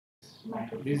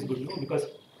This is good, no? Because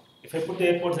if I put the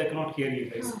AirPods, I cannot hear you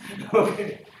guys.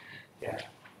 Okay. Yeah.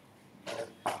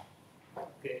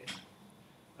 Okay.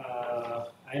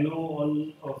 I know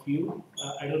all of you.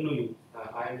 I don't know you.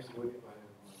 I am Sudhir.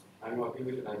 I am working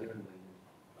with Rajiv and Ranjan.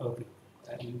 Okay.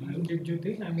 I'm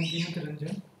Jyoti. I'm working with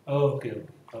Ranjan. Oh, okay. Okay.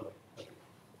 All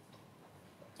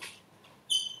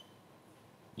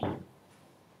right.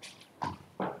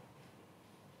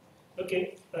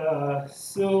 Okay.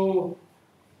 So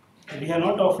we have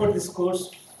not offered this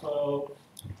course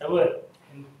ever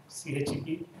in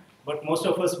CHEP, but most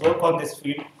of us work on this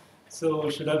field. So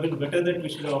it should have been better that we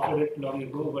should have offered it long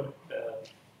ago. But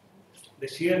the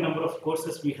sheer number of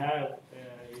courses we have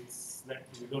is that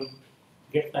we don't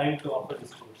get time to offer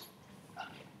this course.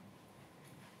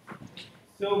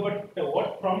 So, but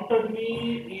what prompted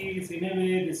me is in a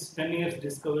way this 10 years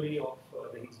discovery of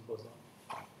the Higgs boson,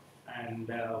 and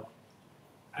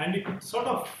it sort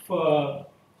of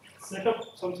set up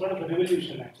some sort of a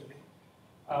revolution actually.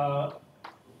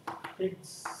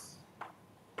 It's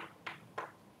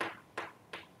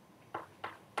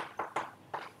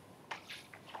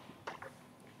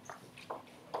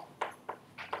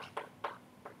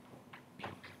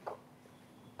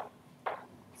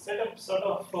set up sort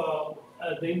of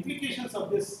the implications of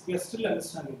this. We are still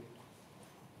understanding it.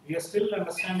 We are still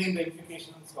understanding the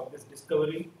implications of this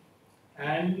discovery,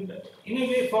 and in a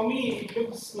way, for me, it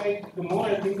looks like the more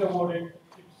I think about it,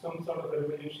 it's some sort of a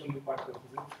revolution in particle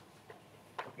physics.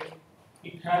 Okay,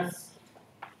 it has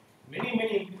many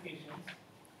implications.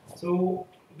 So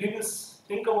we will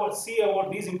see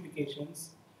about these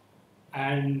implications,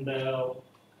 and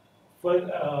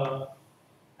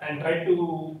and try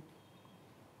to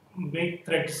make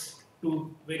threads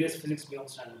to various physics beyond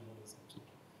standard models.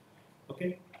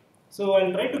 Okay, so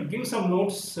I'll try to give some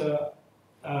notes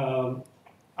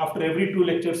after every 2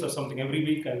 lectures or something. Every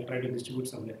week I'll try to distribute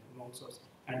some notes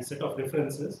and set of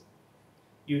references.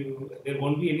 There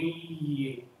won't be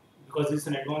any, because this is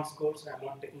an advanced course. I'm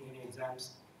not taking any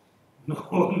exams.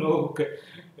 No.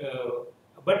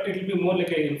 But it will be more like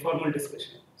an informal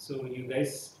discussion. So you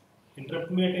guys interrupt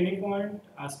me at any point,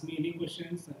 ask me any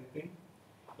questions, anything.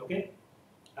 Okay,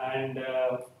 and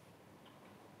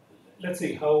let's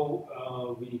see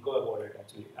how we go about it.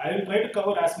 Actually, I will try to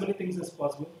cover as many things as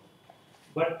possible,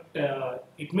 but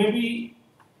it may be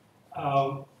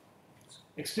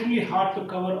extremely hard to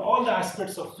cover all the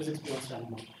aspects of physics beyond standard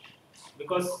model,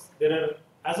 because there are,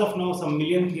 as of now, some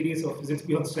million theories of physics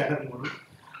beyond standard model.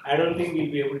 I don't think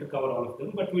we'll be able to cover all of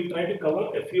them, but we'll try to cover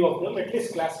a few of them, at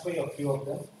least classify a few of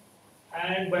them.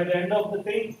 And by the end of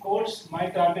the course, my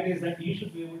target is that you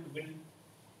should be able to build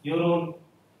your own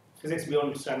physics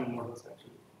beyond standard models.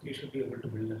 Actually, you should be able to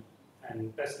build them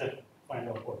and test them, find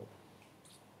out what.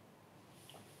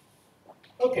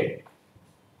 Okay.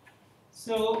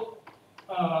 So.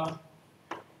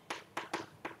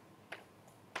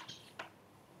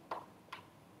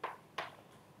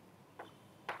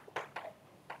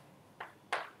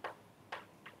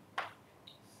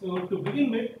 So to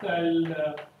begin with,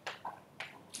 I'll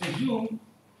assume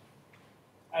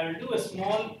I will do a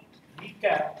small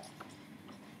recap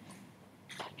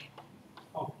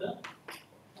of the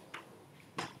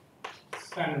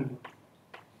standard model.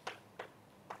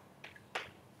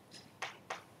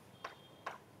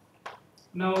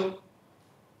 Now,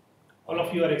 all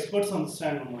of you are experts on the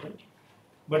standard model,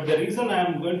 but the reason I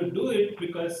am going to do it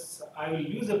because I will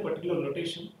use a particular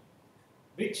notation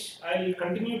which I will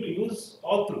continue to use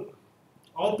all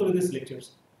through these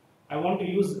lectures. I want to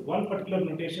use one particular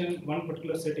notation, one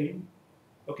particular setting,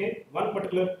 okay, one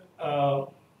particular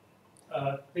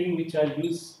thing which I'll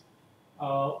use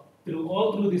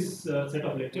through this set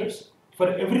of lectures for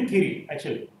every theory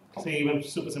actually. Say even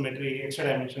supersymmetry, extra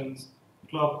dimensions,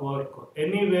 clockwork,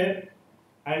 anywhere.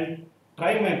 I'll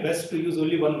try my best to use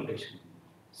only one notation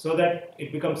so that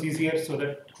it becomes easier, so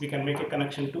that we can make a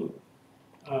connection to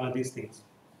these things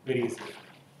very easily.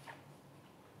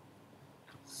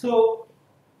 So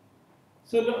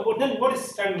then what is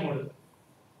standard model?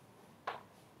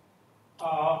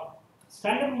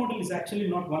 Standard model is actually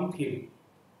not one theory.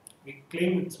 We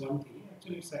claim it's one theory.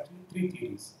 Actually, it's actually 3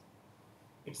 theories.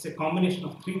 It's a combination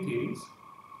of 3 theories.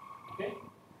 Okay.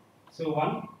 So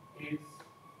one is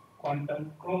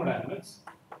quantum chromodynamics.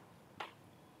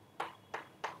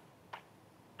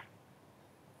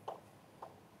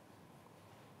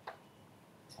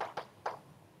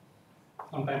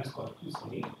 Sometimes called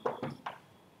QCD.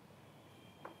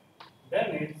 Then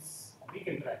it's weak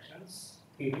interactions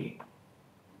theory.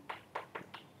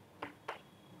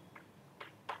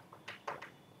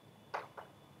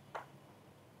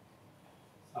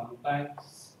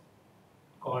 Sometimes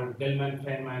called Bellman,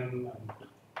 Feynman, and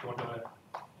whatever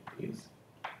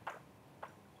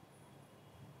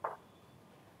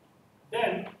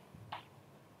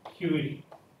QED.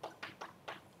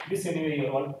 This anyway you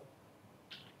are all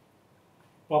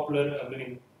popular. I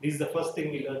mean, this is the first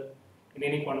thing we learn in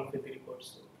any quantum field theory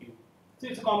course. So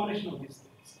it's a combination of these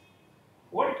things.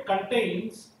 What it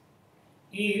contains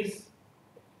is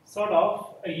sort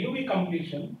of a UV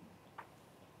completion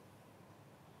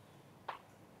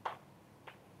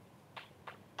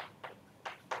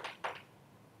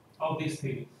of these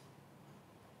theories.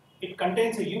 It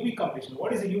contains a UV completion.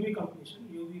 What is a UV completion?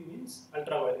 UV means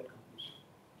ultraviolet completion.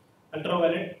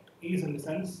 Ultraviolet is in the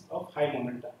sense of high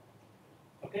momentum.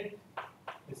 Okay,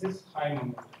 this is high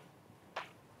momentum.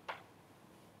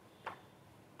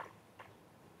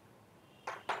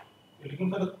 You're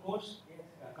looking for the course? Yes.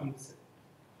 Come this way.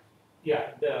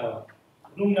 Yeah, the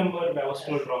room number I was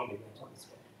told wrongly.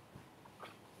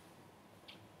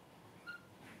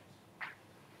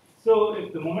 So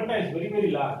if the momenta is very,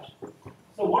 very large,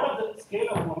 so what are the scale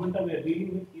of momenta we are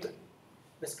dealing with here?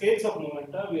 The scales of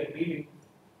momenta we are dealing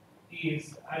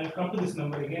is, I will come to this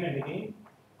number again and again,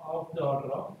 of the order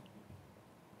of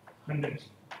 100 G.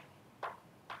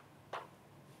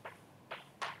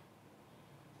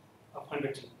 Of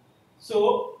 100 G.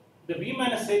 So the V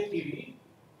minus A theory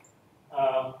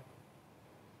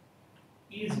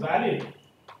is valid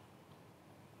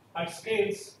at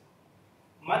scales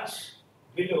much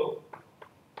below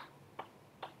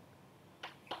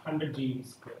 100 GeV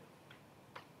square.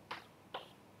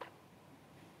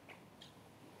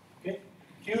 Okay,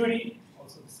 QED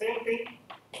also the same thing.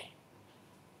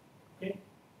 Okay,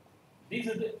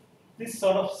 this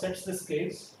sort of sets the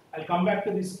scales. I'll come back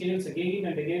to these scales again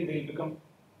and again. They will become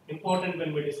important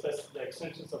when we discuss the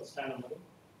extensions of standard model.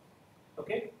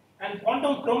 Okay, and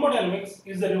quantum chromodynamics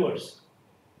is the reverse.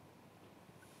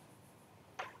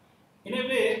 In a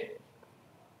way,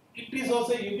 it is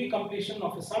also a UV completion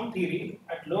of some theory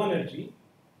at low energy.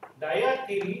 The IR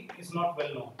theory is not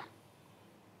well known.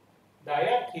 The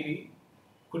IR theory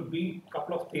could be a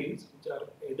couple of theories, which are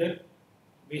either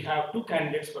we have two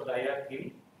candidates for the IR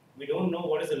theory. We don't know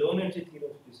what is the low energy theory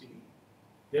of QCD.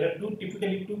 There are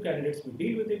typically two candidates we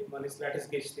deal with it. One is lattice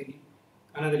gauge theory,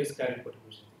 another is current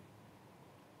perturbation theory.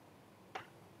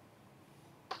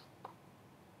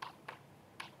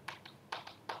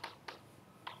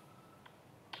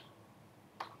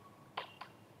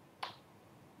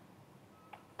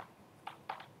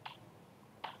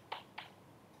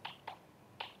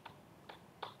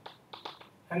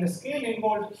 And the scale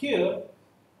involved here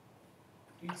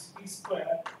is P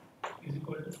square is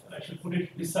equal to, I should put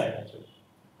it this side actually,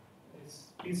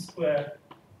 is P square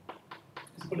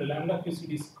is equal to lambda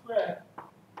QCD square.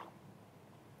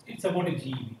 It's about a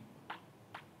GeV.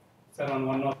 It's around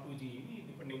 1 or 2 GeV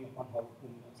depending upon how the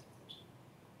is.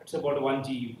 It's about 1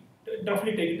 GeV.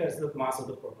 Roughly take it as the mass of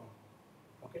the proton.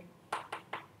 Okay.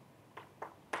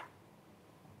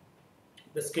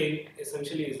 The scale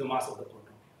essentially is the mass of the proton.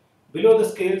 Below the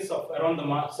scales of around the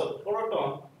mass of the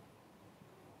proton,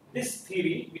 this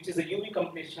theory, which is a UV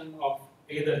completion of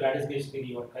either lattice gauge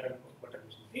theory or current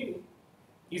perturbation theory,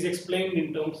 is explained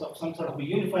in terms of some sort of a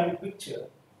unifying picture,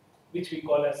 which we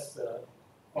call as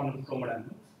quantum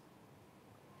chromodynamics.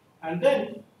 And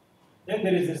then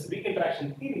there is this weak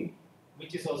interaction theory,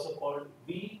 which is also called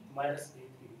V minus A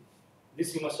theory.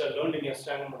 This you must have learned in your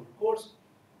standard model course.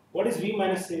 What is V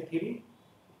minus A theory?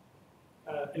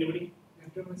 Anybody?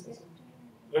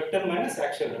 Vector minus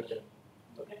axial vector.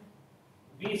 Okay.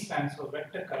 V stands for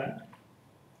vector current.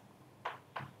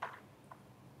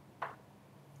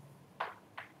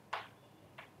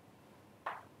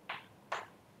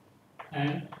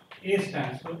 And A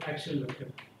stands for axial vector.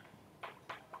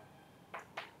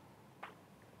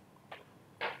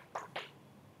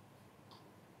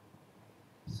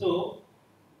 So,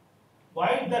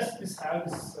 why does this have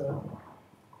this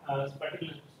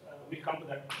particular? We'll come to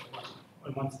that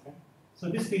once again. So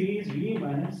this theory is V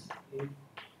minus A.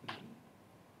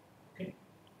 Okay.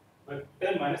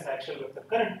 Vector minus axial vector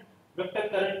current. Vector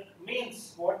current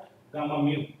means what? Gamma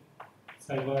mu.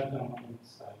 Psi bar gamma mu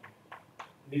psi.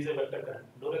 This is a vector current.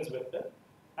 Lorentz vector.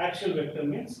 Axial vector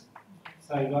means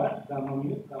psi bar gamma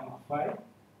mu gamma phi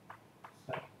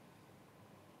psi.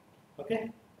 Okay.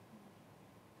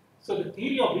 So the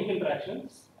theory of weak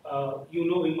interactions,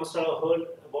 you must have heard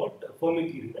about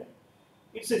Fermi theory, right?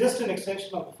 It's just an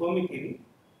extension of the Fermi theory.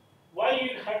 Why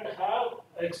you had to have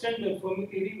extend the Fermi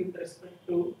theory with respect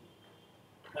to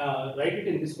write it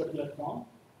in this particular form?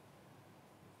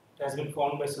 It has been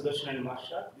formed by Sudhir and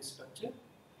Marsha, this structure.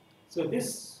 So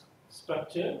this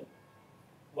structure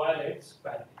violates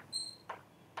parity.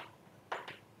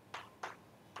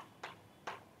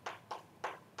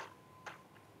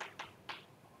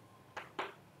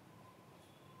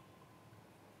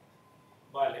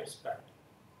 Violates parity.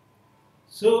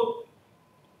 So,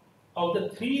 of the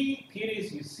three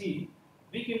theories you see,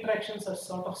 weak interactions are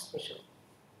sort of special.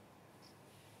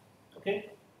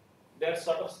 Okay, they are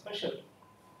sort of special.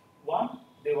 One,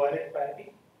 they violate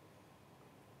parity.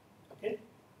 Okay.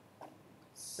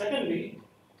 Secondly,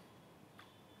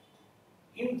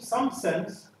 in some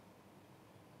sense,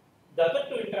 the other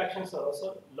two interactions are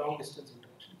also long distance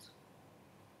interactions.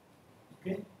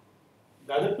 Okay.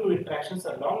 The other two interactions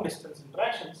are long distance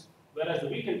interactions, whereas the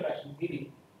weak interaction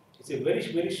theory is a very,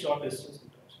 very short distance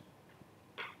interaction.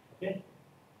 Okay.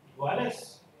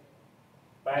 Violence,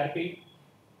 parity,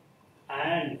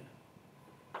 and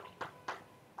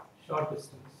short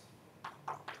distance.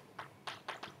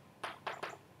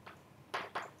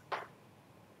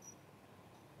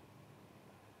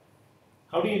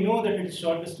 How do you know that it is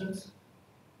short distance?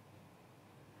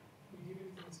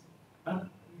 Huh?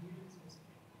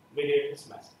 Mediated is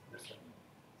mass. That's right.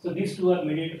 So these two are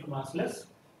mediated massless.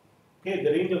 Okay,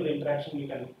 the range of the interaction you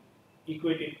can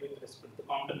equate it with respect to the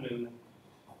Compton wavelength.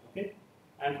 Okay,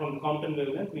 and from the Compton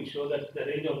wavelength we show that the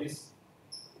range of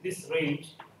this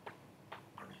range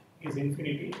is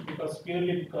infinity because you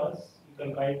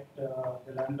can write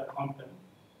the lambda Compton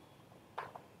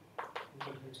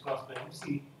which crossed by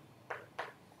MC,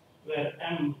 where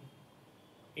M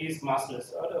is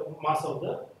massless or the mass of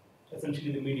the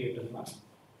essentially the mediator mass.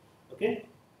 Okay,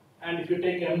 and if you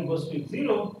take M goes to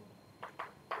 0,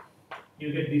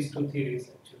 you get these two theories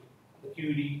actually, the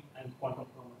QED and quantum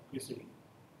QCD.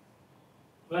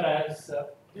 Whereas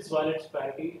this violates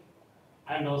parity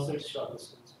and also its short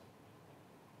distance.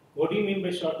 What do you mean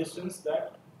by short distance?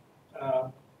 That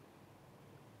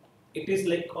it is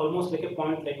like almost like a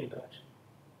point-like interaction.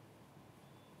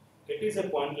 It is a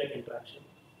point-like interaction.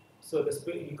 So the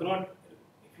you cannot,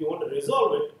 if you want to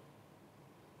resolve it,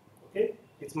 okay,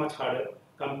 it's much harder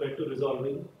compared to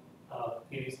resolving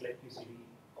theories like QCD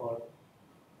or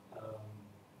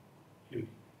QED.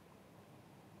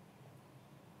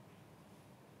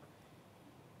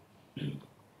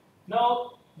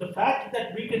 Now, the fact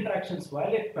that weak interactions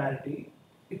violate parity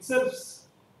itself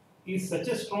is such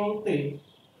a strong thing.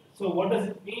 So, what does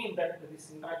it mean that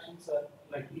these interactions are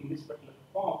like in this particular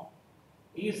form?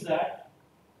 Is that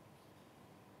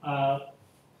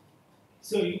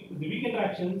so the weak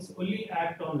interactions only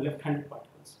act on left-handed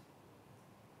particles.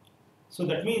 So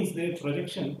that means their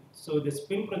projection. So the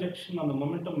spin projection on the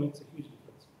momentum makes a huge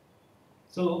difference.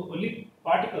 So only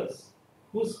particles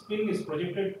whose spin is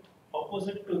projected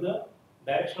opposite to the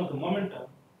direction of the momentum,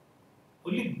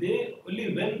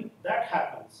 only when that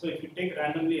happens. So if you take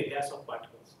randomly a gas of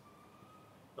particles,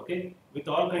 okay, with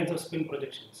all kinds of spin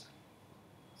projections.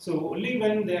 So only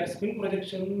when their spin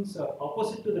projections are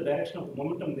opposite to the direction of the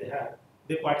momentum they have,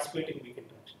 they participate in weak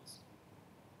interactions.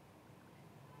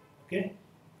 Okay.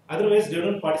 Otherwise, they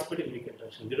don't participate in weak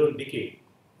interaction. They don't decay.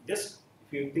 Just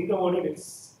if you think about it,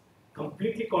 it's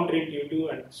completely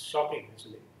counterintuitive and shocking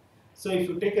actually. So if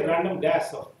you take a random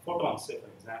gas of photons, say for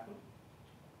example,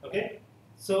 okay,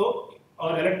 so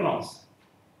or electrons,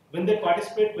 when they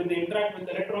participate, when they interact with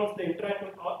electrons, they interact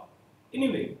with all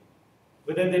anyway.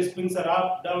 Whether their spins are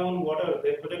up, down, whatever,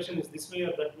 their projection is this way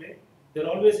or that way, they're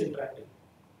always interacting.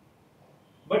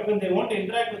 But when they want to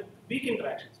interact with weak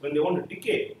interactions, when they want to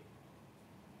decay,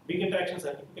 weak interactions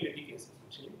are typically decays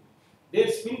essentially,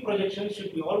 their spin projection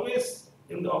should be always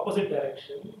in the opposite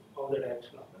direction of the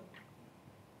direction of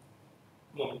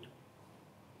the momentum.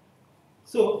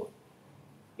 So,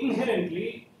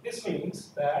 inherently, this means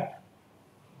that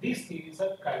these theories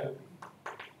are chiral theory.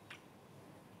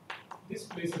 This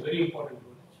plays a very important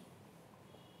role.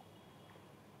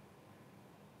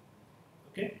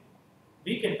 Okay,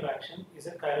 weak interaction is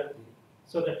a chiral theory.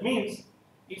 So that means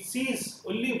it sees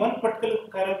only one particular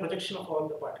chiral projection of all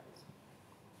the particles.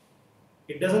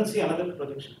 It doesn't see another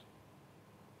projection.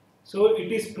 So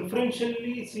it is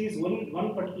preferentially sees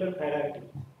one particular chirality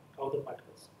of the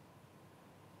particles.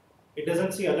 It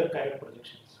doesn't see other chiral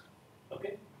projections.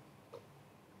 Okay.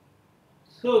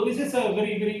 So this is a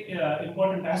very, very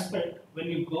important aspect when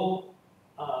you go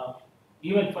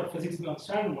even for physics beyond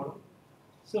standard model.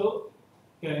 So,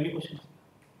 yeah, any questions?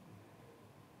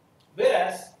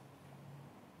 Whereas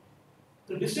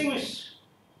to distinguish,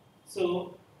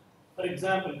 so for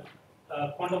example,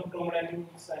 quantum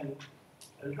chromodynamics and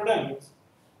electrodynamics,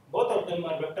 both of them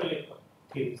are vector-like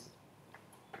theories.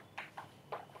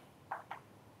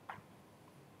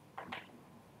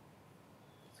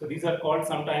 So these are called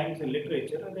sometimes in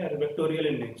literature, and they are vectorial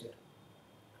in nature.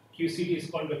 QCD is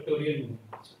called vectorial in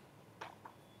nature.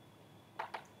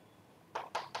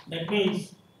 That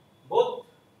means both,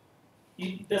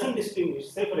 it doesn't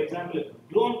distinguish. Say for example,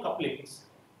 gluon couplings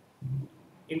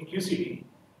in QCD,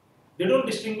 They don't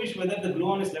distinguish whether the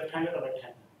gluon is left-handed or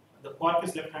right-handed. The quark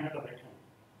is left-handed or right-handed.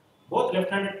 Both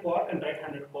left-handed quark and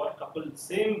right-handed quark couple the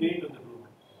same way to the gluon.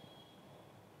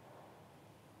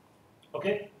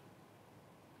 Okay.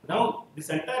 Now this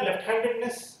entire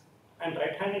left-handedness and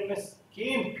right-handedness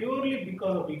came purely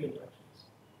because of weak interactions.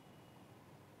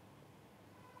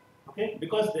 Okay,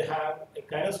 because they have a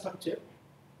chiral structure.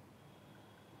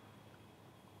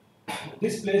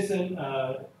 This plays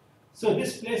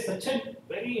this plays such a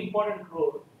very important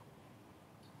role.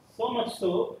 So much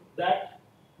so that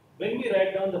when we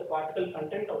write down the particle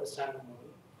content of the Standard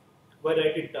Model, we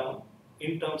write it down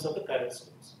in terms of the chiral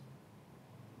states.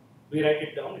 We write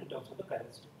it down in terms of the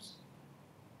chiral states.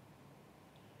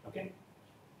 Okay.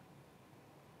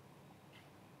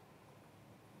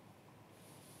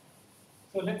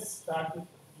 So let's start with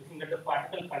looking at the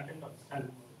particle content of the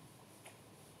Standard Model.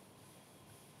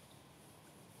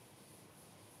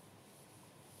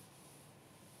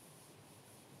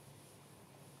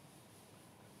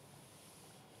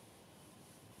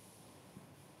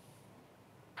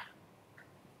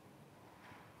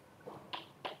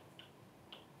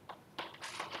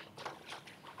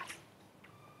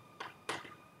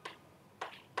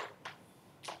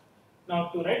 Now,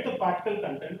 to write the particle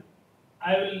content,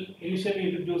 I will initially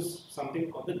introduce something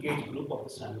called the gauge group of the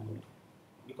Standard Model.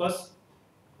 Because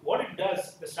what it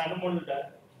does, the Standard Model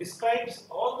describes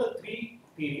all the three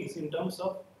theories in terms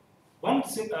of one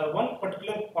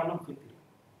particular quantum field theory.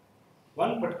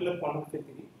 One particular quantum field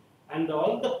theory, and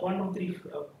all the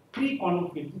three quantum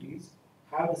field theories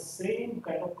have the same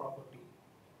kind of property,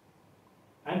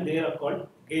 and they are called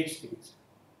gauge theories.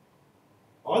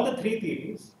 All the three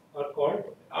theories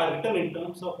are written in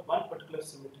terms of one particular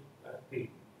symmetry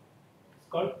theory. It's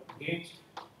called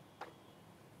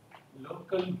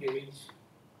local gauge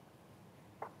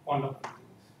quantum field theories.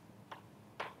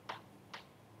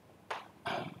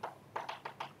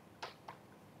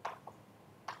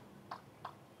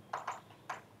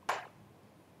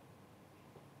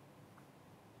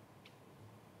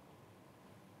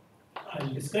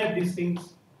 I'll describe these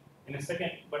things in a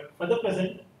second, but for the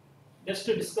present, just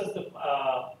to discuss the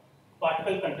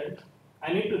particle content,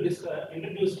 I need to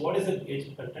introduce what is the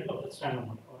gauge content of the Standard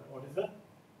Model, or what is the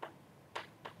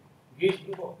gauge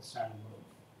group of the Standard Model.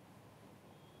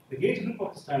 The gauge group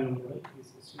of the Standard Model is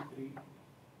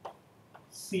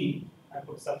SU3C. I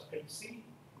put subscript C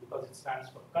because it stands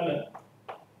for color.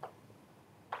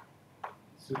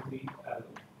 SU3L,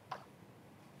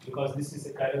 because this is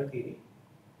a chiral theory,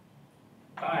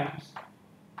 times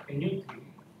a new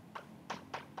theory,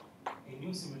 a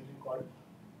new symmetry called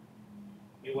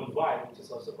A1Y, which is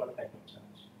also called type of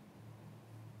charge.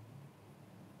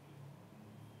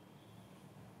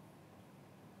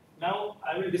 Now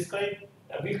I will describe,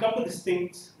 we'll come to these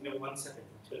things in 1 second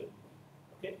actually.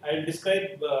 Okay, I will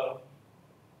describe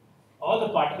all the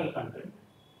particle content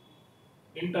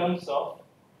in terms of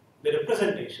the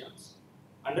representations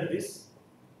under this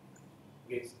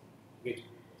gauge group.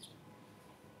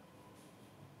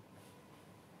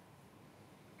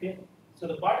 Okay, so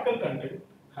the particle content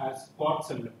has quarks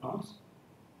and leptons.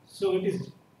 So it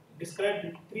is described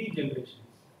in 3 generations.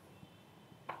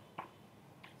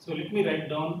 So let me write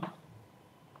down.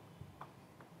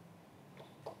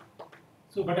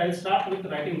 So, but I'll start with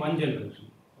writing 1 generation.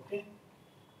 Okay,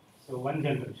 so 1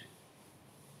 generation.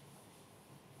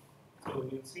 So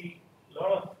we'll see a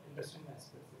lot of interesting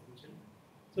aspects essentially.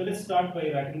 So let's start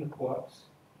by writing the quarks.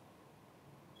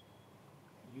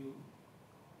 U,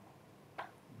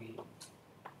 B,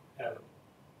 L.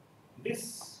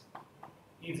 This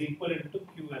is equivalent to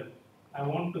QL. I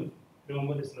want to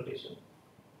remember this notation.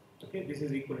 Okay, this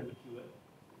is equivalent to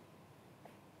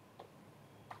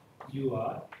QL.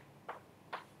 UR,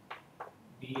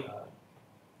 BR,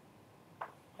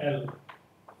 L.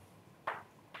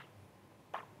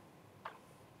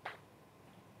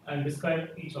 I'll describe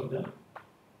each of them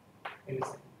in a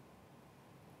second.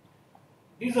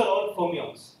 These are all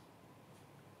fermions.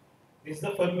 This is the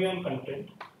fermion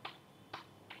content.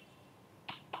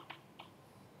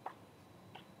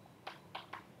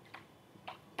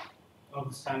 Of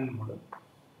the Standard Model,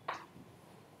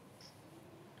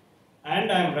 and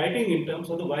I am writing in terms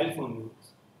of the Weil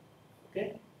fermions.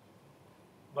 Okay,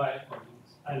 Weil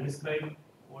fermions. I'll describe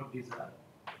what these are.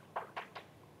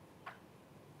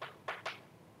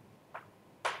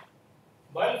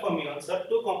 Weil fermions are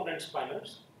 2-component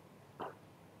spinors.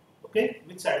 Okay,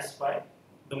 which satisfy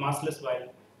the massless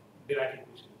Weil Dirac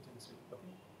equation.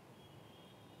 Okay.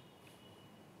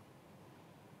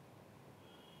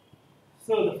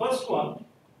 So the first one,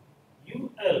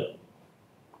 UL,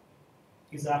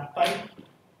 is R-type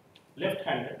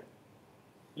left-handed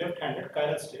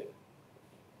chiral state.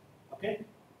 Okay,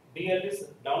 DL is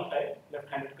down type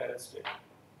left-handed chiral state.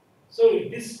 So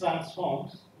if this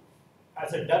transforms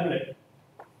as a doublet,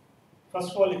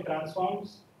 first of all it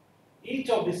transforms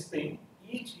each of these things,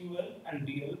 each UL and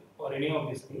DL or any of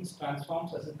these things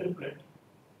transforms as a triplet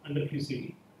under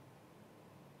QCD.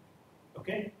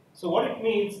 Okay, so what it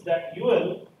means that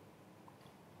UL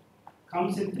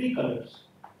comes in three colors: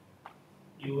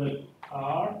 UL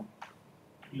R,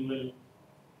 UL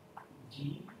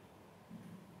G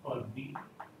or B,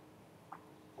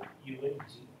 UL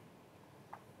G.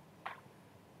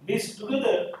 These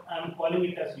together I am calling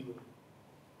it as UL.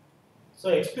 So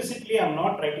explicitly I am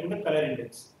not writing the color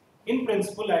index. In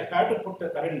principle I have to put the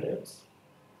color index.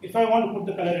 If I want to put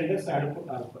the color index, I have to put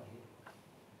alpha here.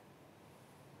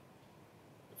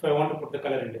 If I want to put the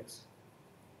color index.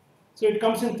 So it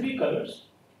comes in three colors.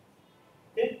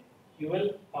 Okay,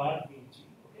 UL, R, B, G.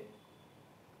 Okay.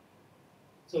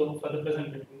 So for the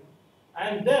present, let me know.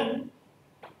 And then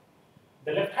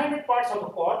the left-handed parts of the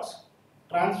quartz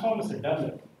transform as a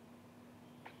doublet.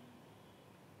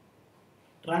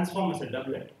 Transform as a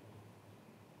doublet.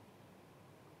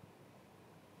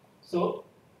 So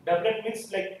doublet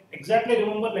means like exactly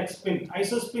remember like spin.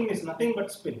 Isospin is nothing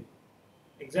but spin.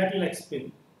 Exactly like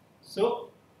spin. So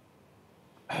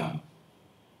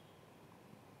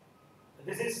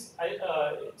this is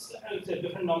it's a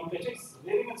different nomenclature. It's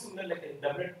very much similar like a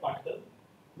doublet particle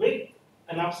with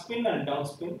an upspin and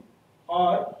downspin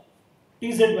or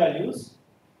TZ values.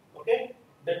 Okay,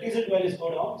 the TZ values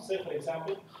go down. Say for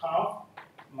example half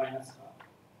minus half.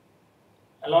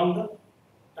 Along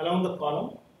the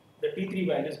column, the T3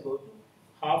 values go to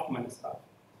half minus half.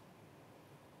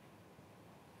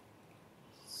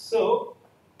 So,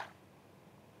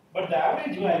 but the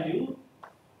average value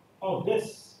of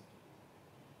this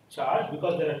charge,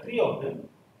 because there are three of them,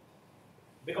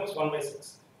 becomes 1 by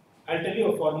 6. I'll tell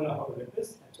you a formula how to get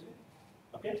this actually.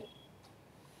 Okay.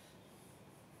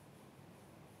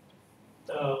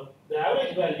 The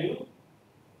average value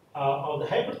of the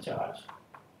hypercharge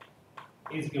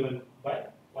is given by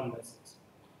 1 by 6.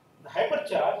 The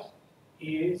hypercharge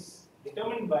is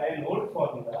determined by an old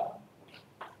formula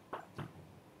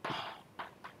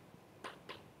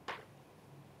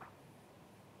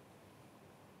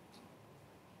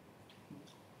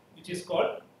which is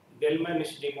called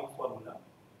Gell-Mann-Schlemer formula.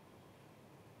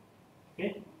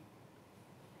 Okay.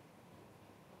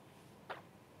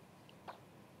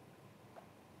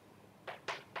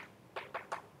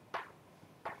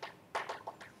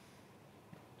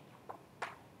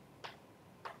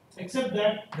 Except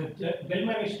that the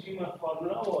Gell-Mann-Schlemer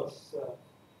formula was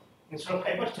instead of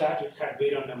hypercharge, it had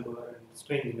Baron number and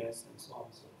strangeness and so on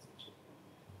and so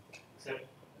on. Except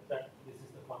that this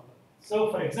is the formula.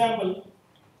 So, for example,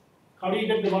 how do you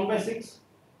get the 1 by 6?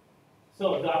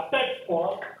 So, the uptype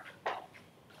core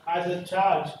has a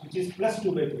charge which is plus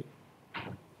 2 by 3.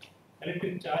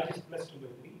 Electric charge is plus 2 by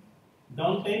 3.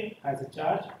 Downtype has a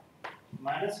charge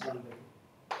minus 1 by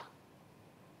 3.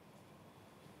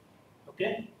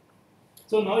 Okay?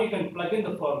 So, now you can plug in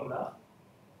the formula.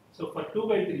 So, for 2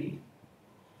 by 3,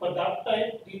 for the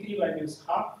uptype, T3 value is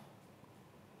half.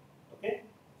 Okay?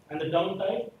 And the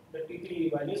downtype, the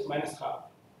T3 value is minus half.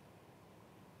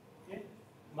 Okay?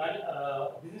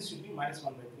 This should be minus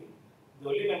 1 by 3. The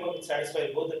only number which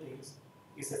satisfies both the things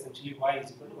is essentially y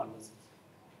is equal to 1 by 6.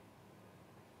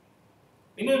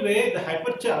 In a way, the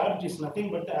hypercharge is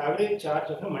nothing but the average charge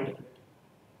of a multiplicator.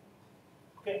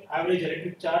 Okay? Average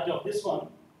electric charge of this one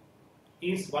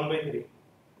is 1 by 3.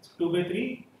 It's 2 by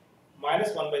 3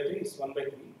 minus 1 by 3 is 1 by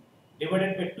 3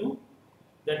 divided by 2,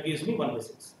 that gives me 1 by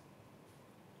 6.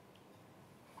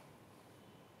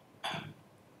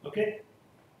 Okay?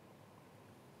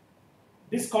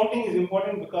 This counting is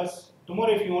important because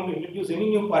tomorrow if you want to introduce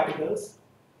any new particles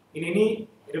in any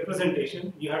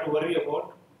representation, you have to worry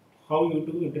about how you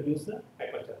to introduce the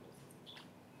hypercharges.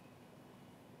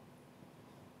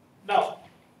 Now,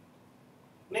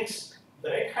 next, the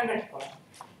right-handed part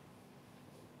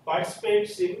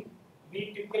participates in,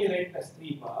 we typically write as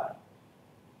 3 bar.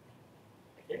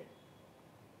 Okay?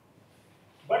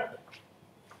 But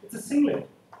it's a singlet.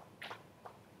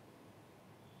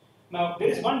 Now, there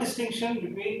is one distinction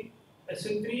between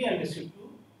SU3 and SU2.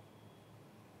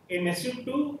 In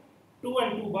SU2, 2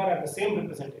 and 2 bar are the same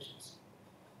representations.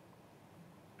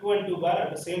 2 and 2 bar are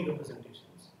the same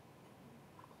representations.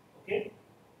 Okay?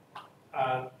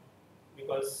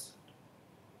 Because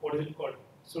what is it called?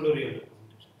 Pseudo-real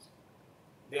representations.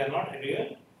 They are not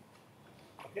real.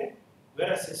 Okay?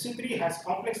 Whereas SU3 has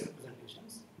complex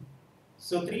representations.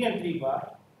 So 3 and 3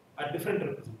 bar are different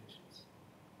representations.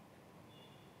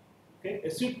 Okay?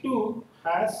 SU2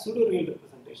 has pseudo-real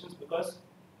representations because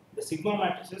the sigma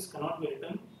matrices cannot be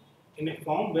written in a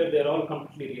form where they are all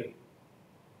completely real.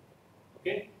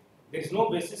 Okay, there is no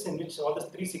basis in which all the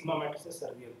three sigma matrices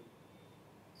are real.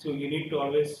 So you need to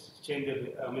always change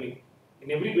the. I mean,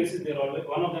 in every basis there are always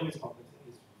one of them is complex.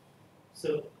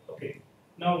 So okay,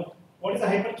 now what is the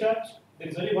hypercharge? There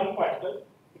is only one particle.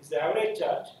 It's the average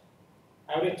charge.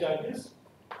 Average charge is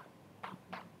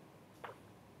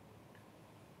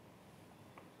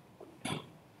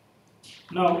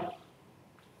now.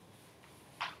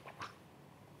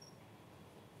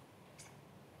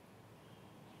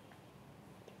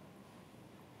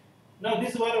 Now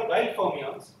these were Weyl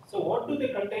fermions. So what do they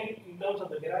contain in terms of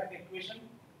the Dirac equation?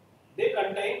 They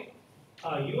contain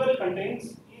UL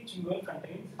contains each UL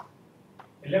contains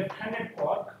a left-handed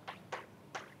quark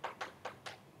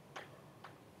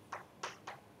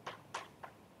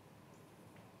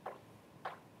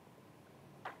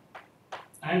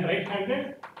and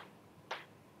right-handed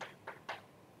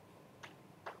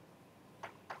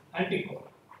antiquark.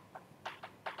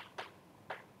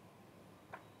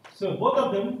 So both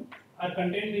of them are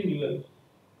contained in UL.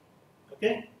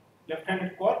 Okay,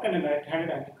 left-handed quark and a right-handed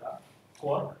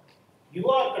antiquark.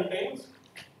 UR contains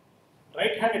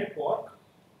right-handed quark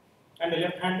and a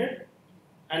left-handed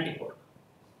antiquark.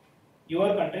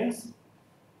 UR contains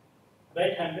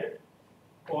right-handed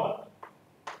quark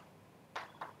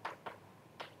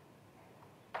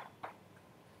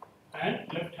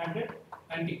and left-handed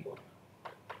antiquark.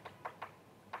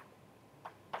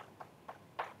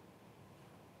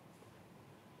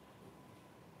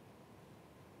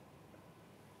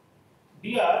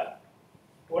 DR,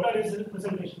 what are its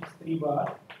representations? 3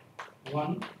 bar,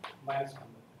 1 minus 1.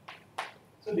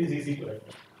 So this is easy to write.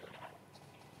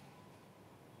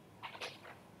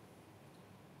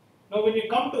 Now when you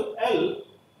come to L,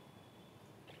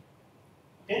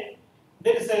 okay,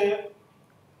 there is a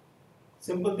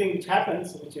simple thing which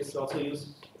happens, which is also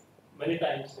used many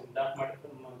times in dark matter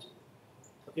phenomenology.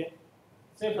 Okay,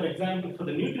 say for example for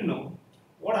the neutrino,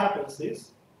 what happens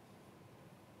is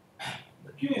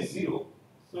the Q is 0,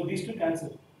 so these two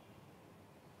cancel.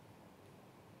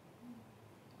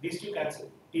 These two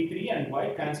cancel. T3 and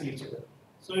Y cancel each other.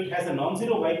 So it has a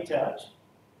non-zero Y charge.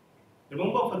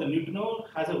 Remember, for the neutrino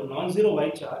has a non-zero Y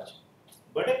charge,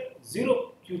 but a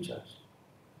zero Q charge.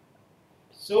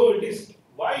 So it is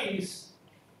Y is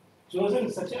chosen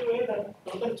in such a way that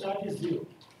total charge is 0.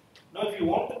 Now, if you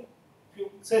want to, if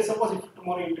you say, suppose if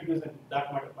tomorrow you introduce a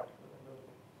dark matter particle,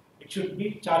 it should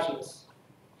be chargeless,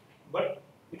 but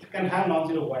it can have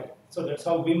non-zero Y. So that's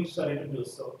how WIMPs are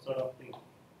introduced, so sort of thing.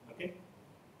 Okay.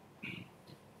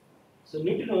 So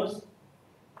neutrinos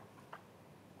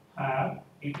have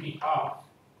T3 half,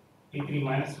 T3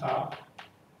 minus half,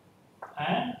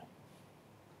 and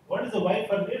what is the Y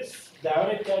for this? The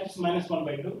average charge is minus 1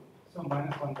 by 2. So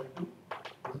minus 1 by 2 is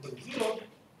equal to 0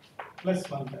 plus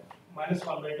 1 by minus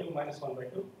 1 by 2 minus 1 by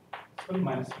 2 equal to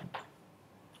minus 1.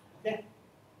 Okay.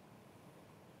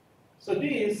 So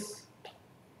these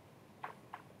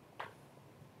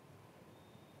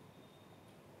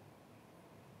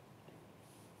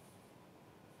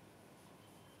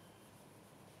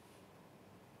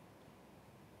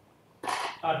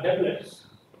are doublets.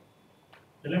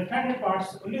 The left-handed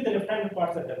parts, only the left-handed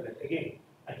parts are doublet. Again,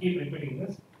 I keep repeating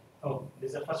this. Oh,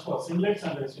 this is the first one, singlets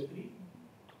under SU3,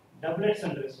 doublets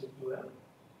under SU2L,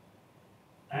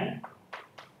 and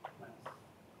minus.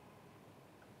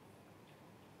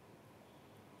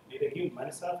 Did I give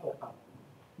minus half or half?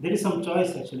 There is some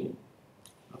choice actually.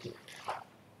 Okay.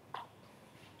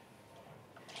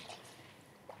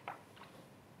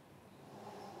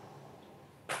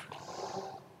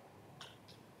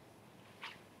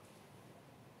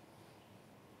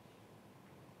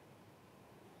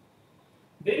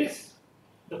 There is,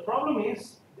 the problem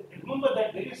is, remember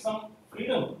that there is some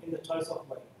freedom in the choice of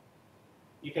Y.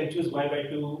 You can choose Y by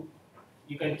 2,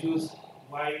 you can choose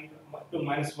Y to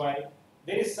minus Y.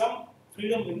 There is some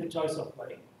freedom in the choice of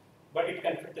Y, but it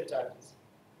can fit the charges.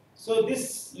 So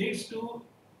this leads to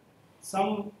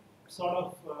some sort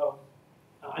of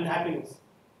unhappiness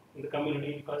in the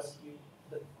community because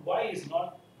the Y is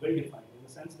not well defined in the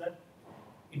sense that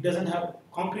it doesn't have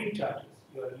concrete charges.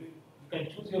 You can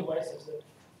choose your Y such that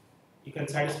you can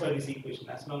satisfy this equation.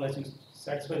 As long as you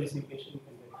satisfy this equation, you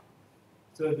can get it.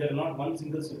 So there are not one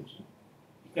single solution.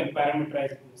 You can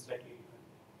parameterize it in slightly different.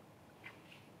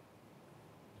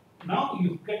 Now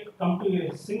you come to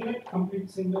a singlet, complete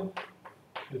singlet.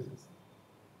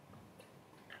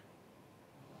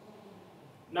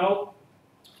 Now,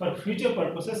 for future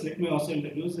purposes, let me also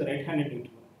introduce the right-handed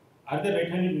neutrino. Are there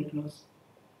right-handed neutrinos?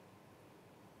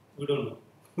 We don't know.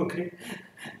 Okay,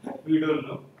 we don't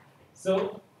know.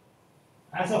 So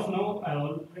As of now, I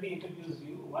already introduced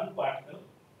you one particle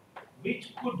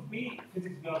which could be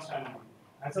physics beyond standard model.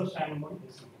 As of standard model,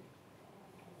 this is it.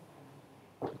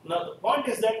 Now the point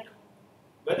is that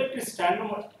whether it is standard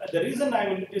model, the reason I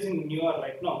am introducing newer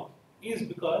right now is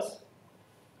because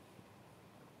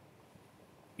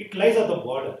it lies at the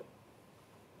border.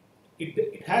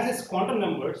 It has its quantum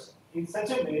numbers in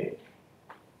such a way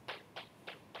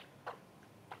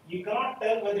you cannot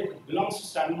tell whether it belongs to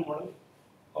standard model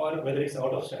or whether it's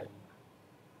out of standard model.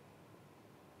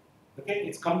 Okay,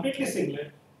 it's completely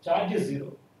singular, charge is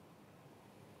zero,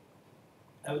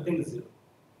 everything is zero.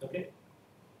 Okay,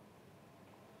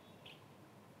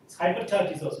 its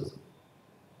hypercharge is also zero.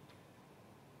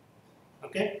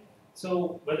 Okay,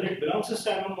 so whether it belongs to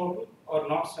standard model or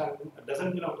not standard,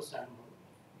 doesn't belong to standard model,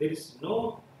 there is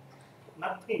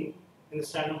nothing in the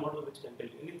standard model which can tell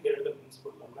you any theoretical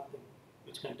principle or nothing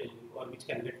which can tell you or which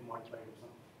can get modified or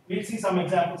something. We'll see some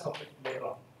examples of it later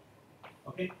on.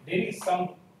 Okay, there is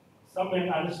some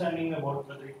understanding about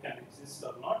whether it can exist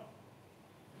or not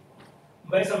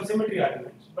by some symmetry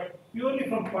arguments, but purely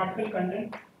from particle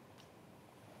content,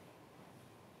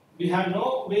 we have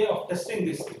no way of testing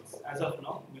these things. As of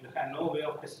now, we have no way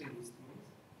of testing these things.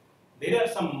 There are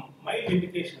some mild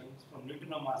indications from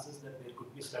neutrino masses that there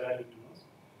could be sterile neutrinos.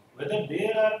 Whether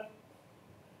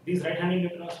these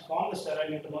right-handed neutrinos form the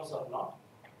sterile neutrinos or not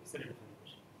is a different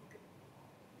question.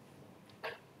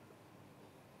 Okay.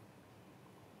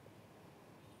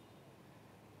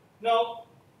 Now,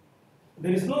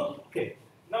 there is no, okay.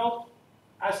 Now,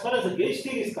 as far as the gauge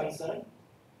theory is concerned,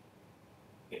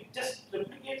 it just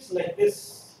replicates like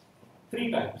this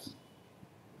 3 times.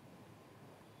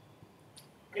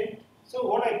 Okay, so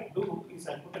what I do is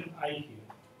I put an I here.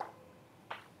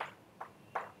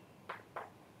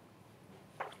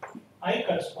 I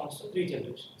corresponds to 3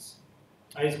 generations.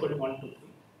 I is equal to 1, 2, 3.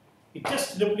 It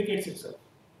just replicates itself.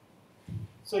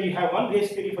 So you have one gauge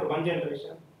theory for one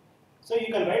generation. So you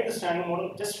can write the standard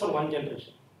model just for one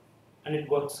generation, and it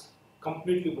works,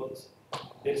 completely works.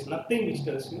 There is nothing which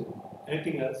tells you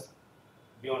anything else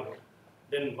beyond it.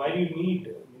 Then why do you need?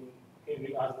 Okay,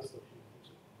 we'll ask this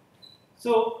question.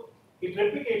 So it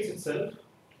replicates itself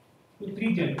to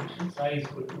 3 generations. I is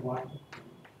equal to 1.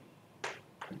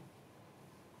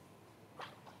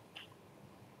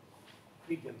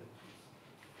 3 generations.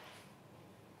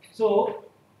 So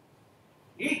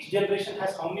each generation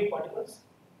has how many particles?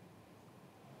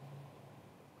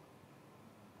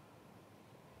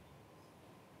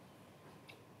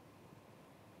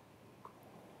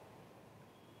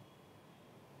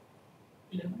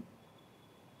 Yeah.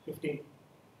 15. It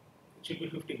should be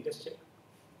 15, just check.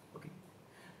 Okay.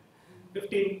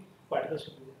 15 particles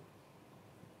should be there.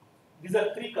 These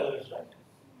are 3 colors, right?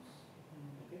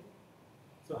 Okay.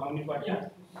 So how many particles?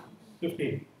 Yeah.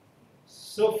 15.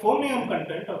 So fermion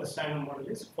content of the standard model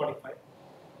is 45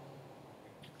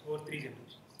 over 3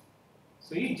 generations.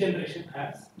 So each generation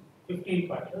has 15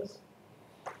 particles.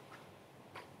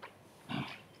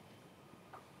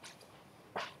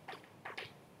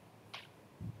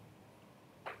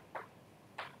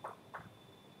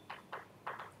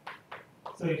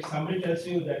 So if somebody tells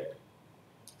you that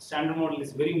standard model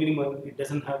is very minimal, it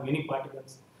doesn't have many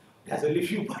particles, it has only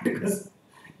few particles,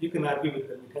 you can argue with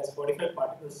them. It has 45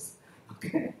 particles.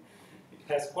 Okay. It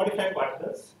has 45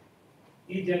 particles.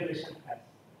 Each generation has,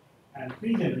 and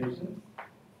 3 generations.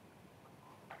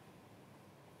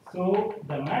 So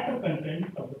the matter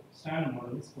content of the standard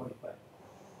model is 45.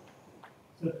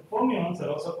 So the fermions are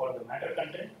also called the matter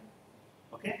content.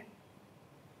 Okay.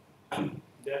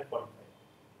 They are 45.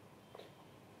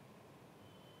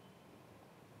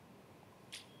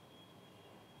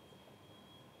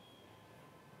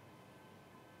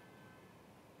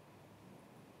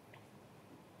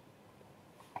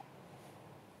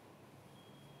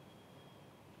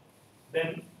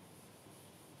 Then,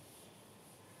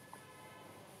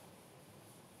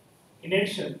 in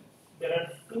addition, there are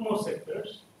 2 more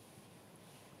sectors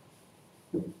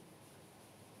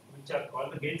which are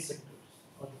called the gauge sectors,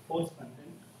 or the force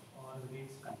content, or the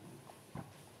gauge content,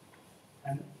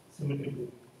 and symmetry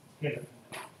scalar.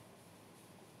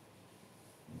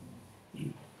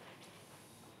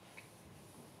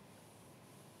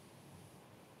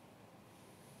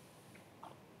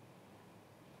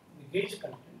 The gauge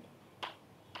content.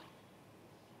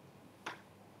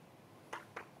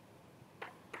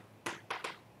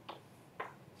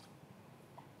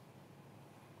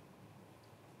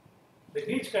 The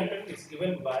gauge content is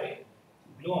given by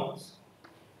gluons.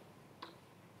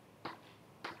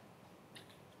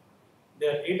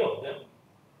 There are 8 of them.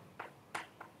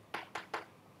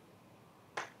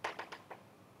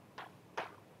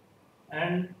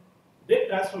 And their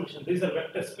transformation. These are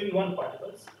vector spin 1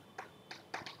 particles.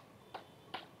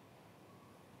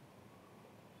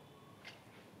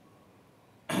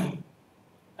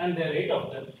 And there are 8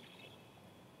 of them.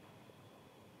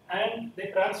 And they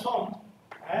transform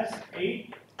as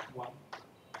 8, 1.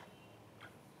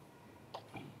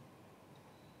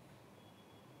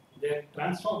 They are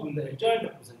transformed in the adjoint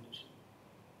representation.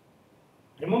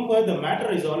 Remember, the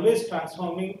matter is always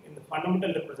transforming in the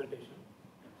fundamental representation,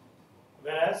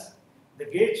 whereas the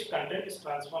gauge content is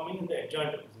transforming in the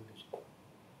adjoint representation.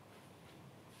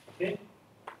 Okay?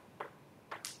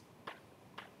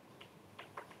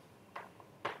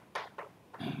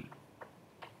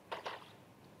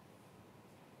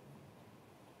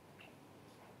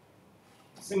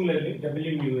 Similarly,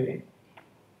 W mu A,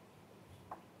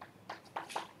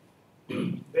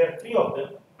 there are 3 of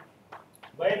them.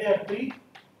 Why there are 3?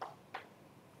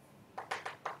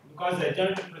 Because the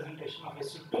adjoint representation of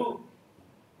SU2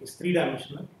 is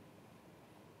 3-dimensional.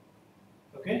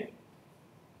 Okay?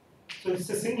 So this is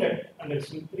a singlet under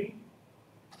SU3,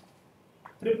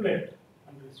 triplet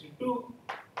under SU2,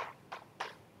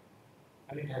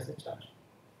 and it has a charge.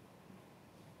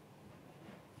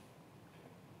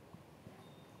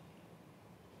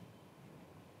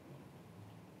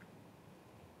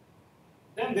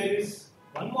 Then there is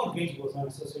one more gauge boson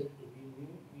associated to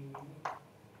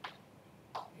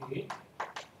A,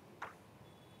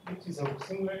 which is our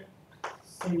singlet,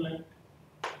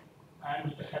 and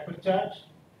with a hypercharge.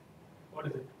 What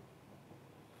is it?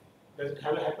 Does it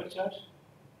have a hypercharge?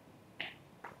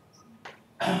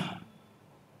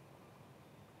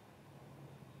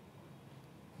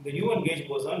 The U1 gauge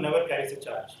boson never carries a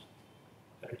charge.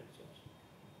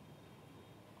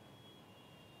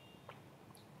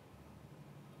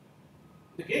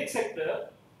 The gauge sector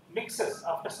mixes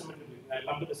after symmetry breaking. I'll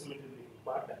come to the symmetry breaking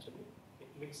part actually. It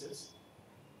mixes.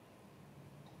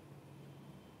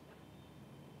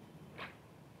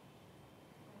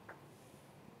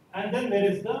 And then there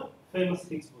is the famous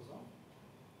Higgs boson.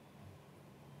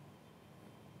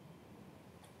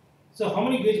 So how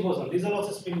many gauge boson? These are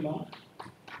also spin 1.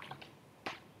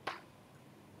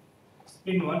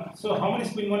 Spin 1. So how many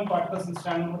spin 1 particles in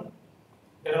strand model?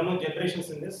 There are no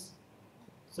generations in this.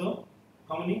 So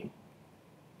how many?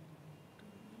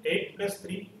 8 plus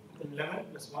 3, 11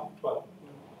 plus 1, 12.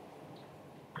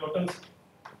 Total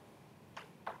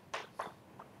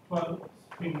 12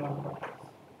 spin 1 particles.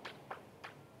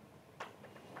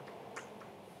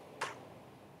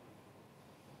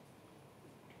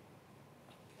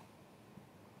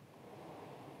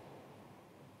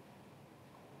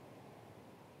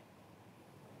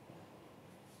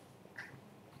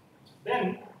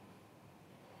 Then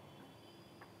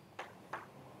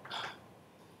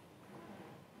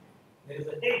there is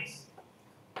a Higgs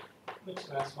which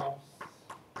transforms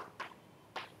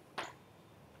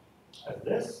as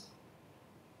this.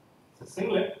 It's a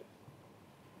singlet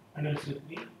and it should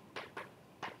be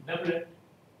doublet,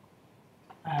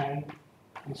 and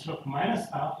instead of minus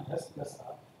half it has plus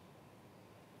half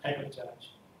hypercharge.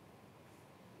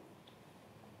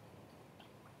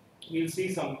 We'll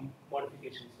see some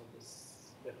modifications of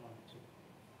this later on.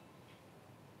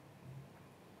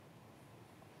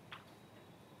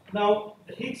 Now,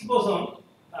 the Higgs boson,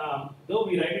 though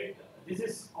we write it, this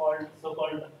is called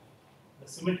so-called the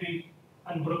symmetry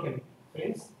unbroken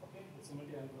phase. Okay, the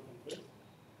symmetry unbroken phase.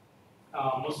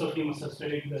 Most of you must have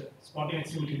studied the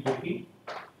spontaneous symmetry breaking.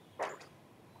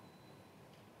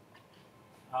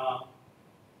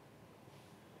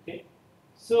 Okay,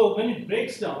 so when it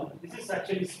breaks down, this is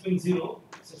actually spin 0.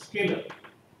 It's a scalar.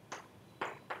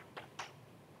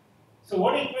 So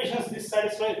what equations this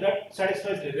satisfies? That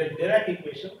satisfies the Dirac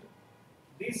equation.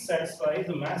 This satisfies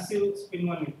the massive spin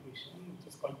 1 equation, which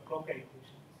is called Prof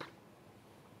equation.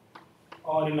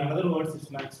 Or in other words,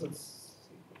 it's Maxwell's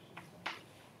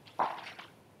equation.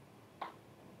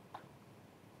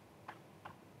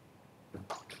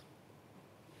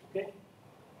 Okay.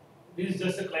 This is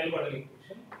just a Klein-Bardell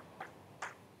equation.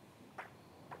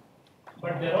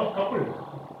 But they're all coupled.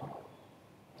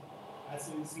 As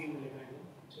you will see in the later diagram.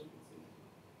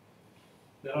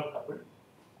 They're all coupled.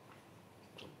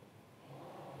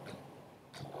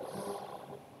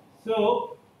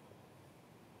 So,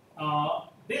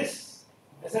 this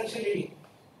essentially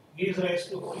gives rise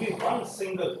to only one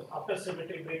single after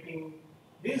symmetry breaking.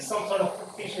 This is some sort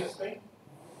of fictitious thing.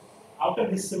 After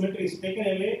this symmetry is taken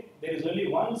away, there is only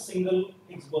one single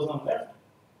Higgs boson left,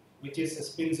 which is a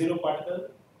spin 0 particle,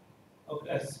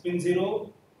 a spin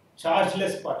 0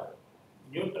 chargeless particle,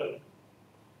 neutral.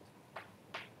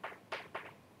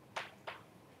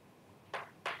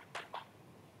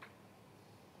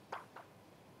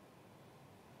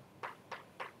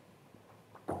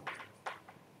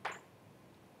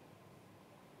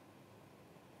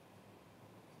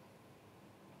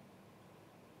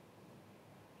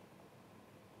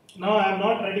 Now I am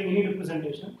not writing any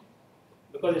representation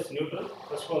because it's neutral.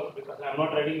 First of all, because I am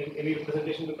not writing any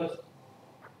representation because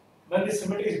when this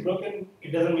symmetry is broken,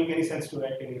 it doesn't make any sense to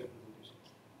write any representations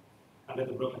under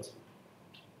the broken symmetry.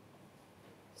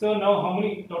 So now how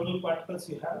many total particles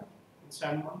you have in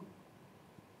stand 1?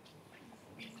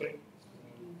 Okay.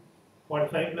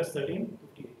 45 plus 13,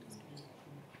 58.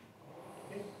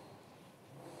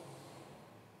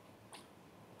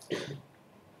 Okay.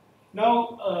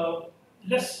 Now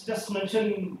let's just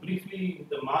mention briefly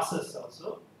the masses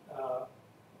also.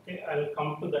 Okay, I'll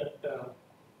come to that.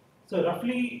 So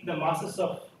roughly the masses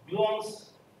of gluons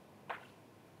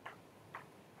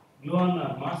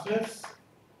are massless,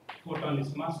 photon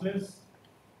is massless,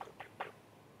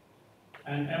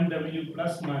 and MW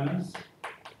plus minus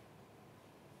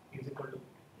is equal to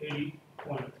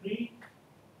 80.3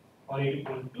 or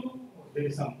 80.2. There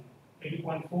is some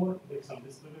 80.4. There is some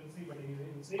discrepancy, but anyway,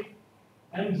 we say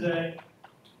MZ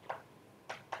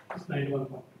is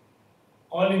 91.2.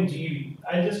 All in GeV.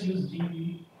 I just use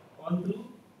GeV all through.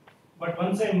 But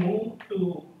once I move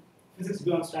to physics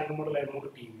beyond standard model, I move to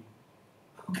TeV.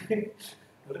 Okay.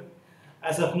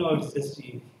 As of now, it's just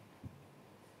GeV.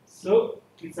 So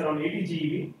it's around 80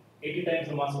 GeV, 80 times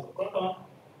the mass of the proton.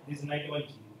 This is 91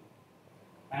 GeV.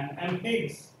 And M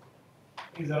Higgs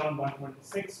is around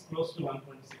 126, close to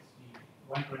 126 GeV,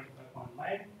 125.9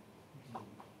 GeV.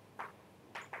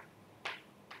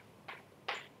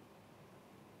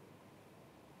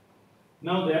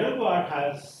 Now the error bar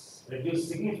has reduced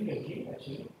significantly,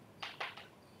 actually.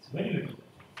 It's very little,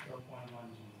 0.1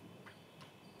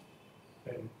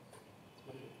 GeV.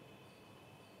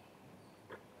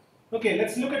 Okay,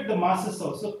 let's look at the masses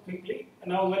also quickly.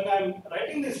 Now when I'm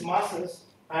writing these masses,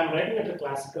 I'm writing at a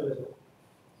classical level.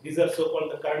 These are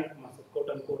so-called the current masses, quote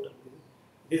unquote.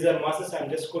 These are masses, I'm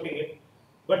just quoting it.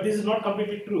 But this is not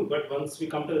completely true. But once we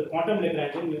come to the quantum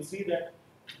Lagrangian, we'll see that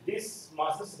these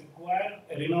masses require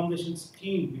a renormalization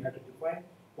scheme we have to define.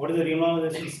 What is the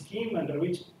renormalization scheme under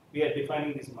which we are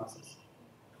defining these masses?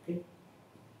 Okay.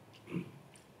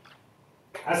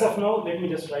 As of now, let me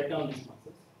just write down these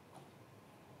masses.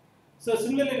 So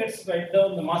similarly, let's write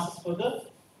down the masses for the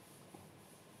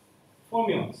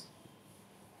fermions.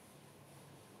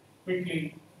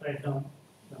 Quickly write down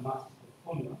the masses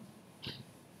for fermions.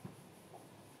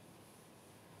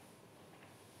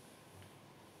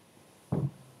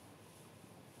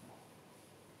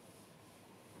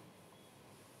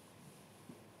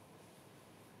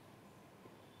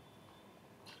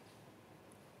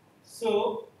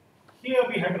 So here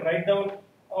we have to write down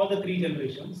all the 3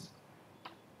 generations.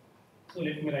 So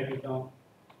let me write it down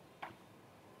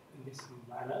in this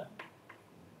manner.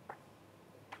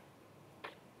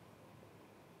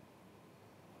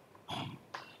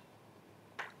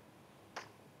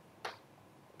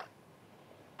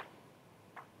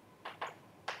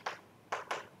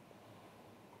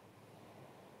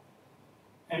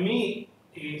 ME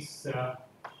is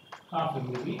half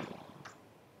MeV.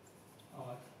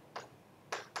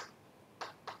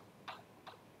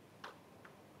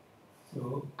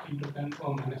 So into 10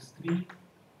 power minus 3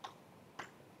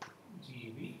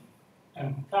 GeV.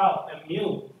 M tau,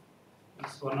 mu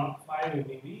is 105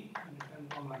 MeV into 10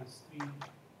 power minus 3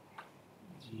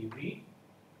 GeV.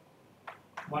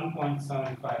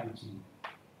 1.75 GeV.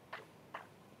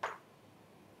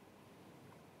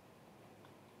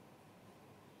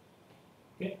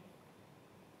 Okay.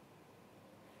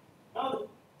 Now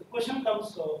the question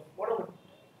comes of what about,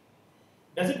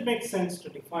 does it make sense to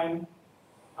define,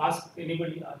 ask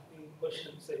anybody asking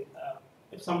question, say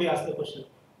if somebody asks the question,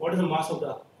 what is the mass of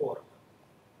the quark?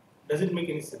 Does it make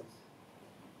any sense?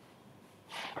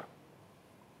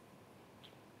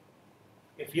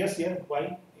 If yes, yes,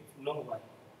 why? If no, why?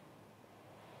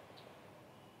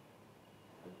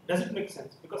 Does it make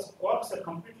sense? Because quarks are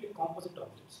completely composite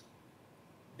objects.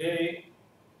 They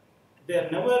are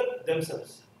never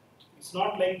themselves. It's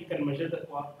not like you can measure the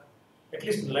quark, at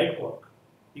least the light quark.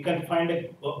 You can find a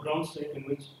ground state in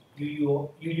which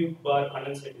UU bar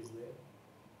condensate is there,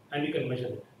 and you can measure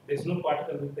it. There is no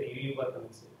particle with the UU bar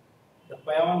condensate. The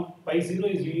pi 0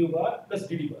 is UU bar plus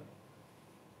DD bar.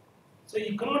 So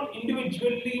you cannot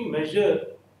individually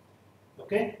measure,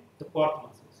 okay, the quark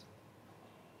masses.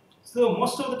 So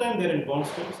most of the time they are in bound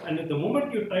states, and at the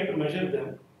moment you try to measure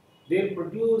them, they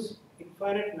produce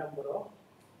infinite number of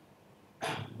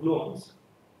gluons,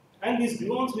 and these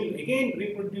gluons will again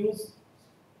reproduce,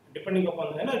 depending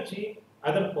upon the energy,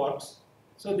 other quarks.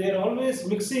 So they are always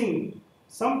mixing.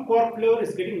 Some quark flavor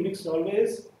is getting mixed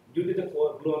always due to the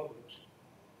gluon production.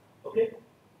 Okay.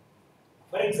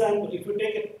 For example, if you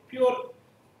take a pure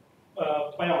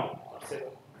pion, say,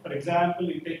 for example,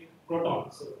 you take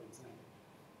protons. So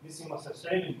This you must have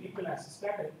studied in deep analysis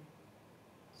pattern.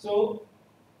 So,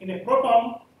 in a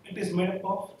proton, it is made up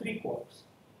of 3 quarks.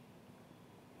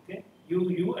 Okay,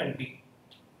 U, and D.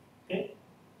 Okay.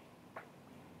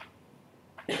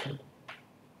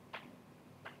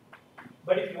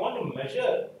 But if you want to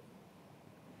measure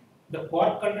the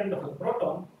quark content of a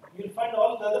proton, you will find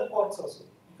all the other quarks also.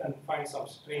 You can find some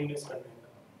strangeness content.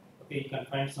 Okay, you can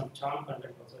find some charm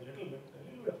content also, a little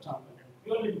bit of charm content.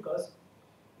 Purely because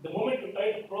the moment you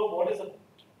try to probe what is the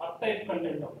uptype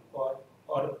content of a quark,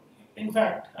 or in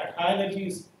fact, at high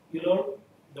energies, you know,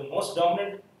 the most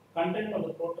dominant content of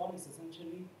the proton is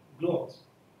essentially gluons.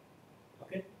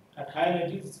 Okay, at high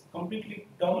energies, it's completely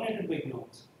dominated by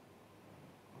gluons.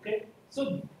 Okay,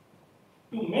 so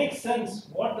to make sense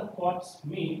what the quarks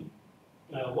mean,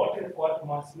 what a quark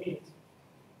mass means,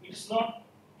 it's not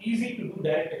easy to do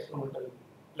direct experimental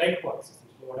light quarks.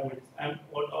 Essentially,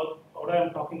 what I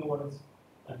am talking about is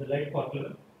at the light quark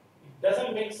level. It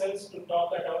doesn't make sense to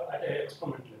talk at an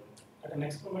experiment level. At an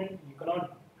experiment, you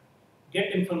cannot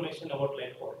get information about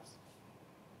light quarks.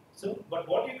 So, but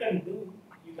what you can do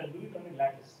it on a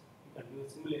lattice. You can do a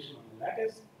simulation on a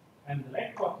lattice, and the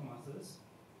light quark masses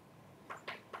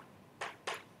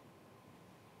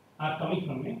are coming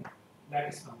from a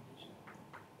lattice computation.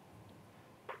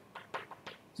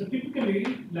 So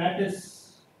typically,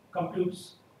 lattice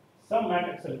computes some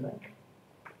matrix element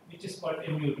which is called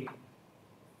MUD,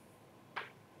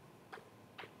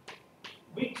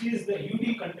 which is the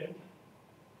UD content.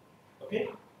 Okay,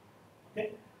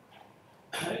 okay.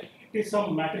 It is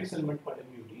some matrix element called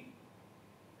MUD,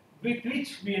 with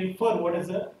which we infer what is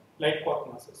the light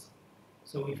quark masses.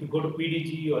 So if you go to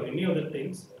PDG or any other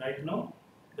things, right now,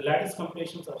 the lattice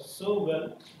computations are so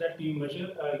well that you measure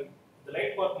the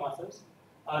light quark masses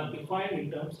are defined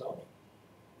in terms of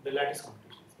the lattice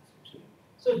computations, essentially.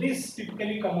 So these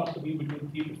typically come out to be between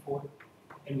 3 to 4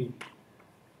 MeV.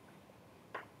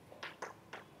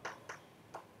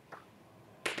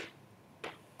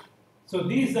 So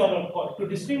these are called, to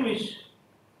distinguish,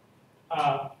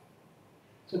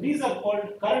 so these are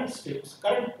called current states,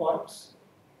 current quarks,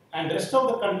 and the rest of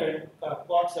the content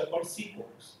quarks are called C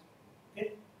quarks.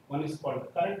 Okay, one is called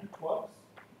current quarks,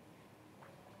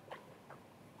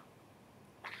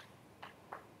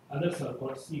 others are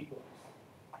called C quarks.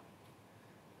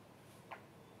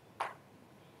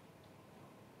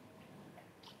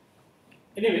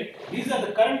 Anyway, these are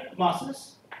the current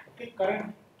masses. Okay,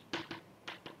 current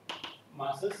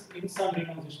masses in some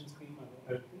demonstration scheme.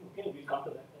 Okay, we'll come to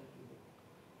that.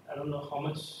 I don't know how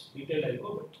much detail I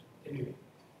go, but anyway.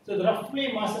 So the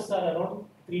roughly masses are around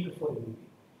 3 to 4 MeV,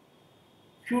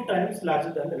 few times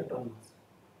larger than the electron mass.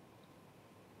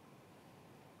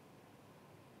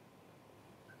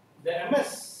 The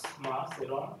MS mass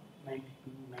around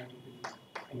 92,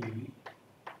 93 MeV.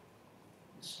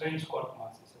 Strange quark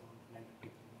mass is around 92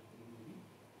 MeV.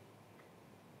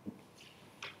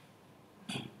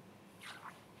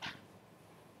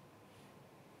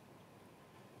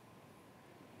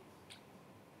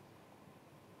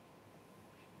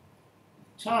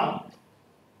 Charm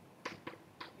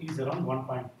is around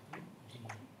 1.3 G.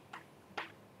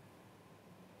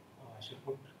 I should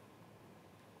put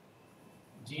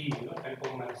G, 10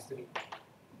 power minus 3. G,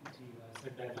 I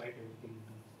said I write everything.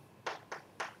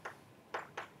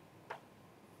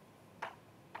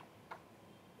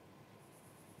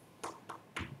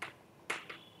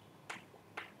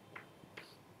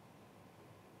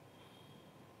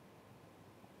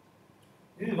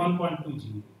 This is 1.2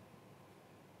 G.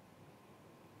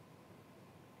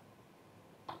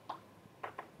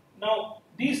 Now,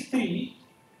 these three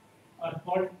are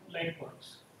called light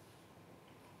quarks.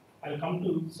 I'll come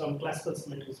to some classical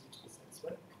symmetries which decides,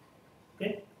 but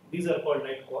okay, these are called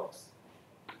light quarks.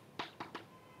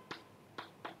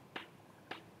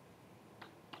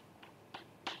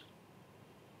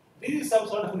 This is some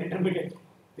sort of an intermediate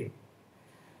thing.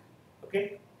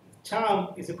 Okay,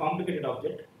 charm is a complicated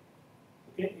object.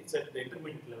 Okay, it's at the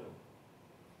intermediate level.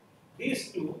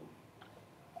 These two,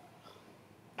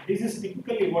 this is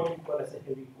typically what we call as a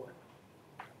heavy quark.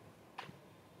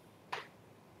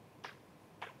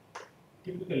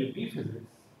 Typically, B physics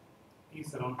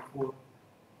is around 4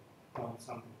 point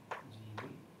something GeV,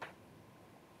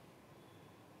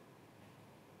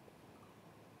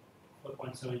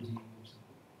 4.7 GeV or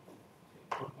something,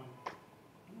 4.2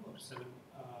 or 7,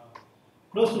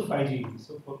 close to 5 GeV,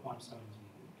 so 4.7 GeV.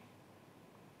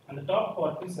 And the top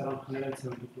quark is around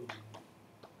 172 GeV.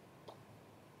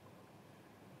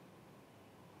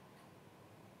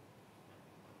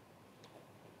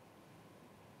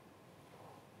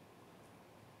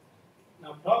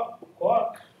 Now, top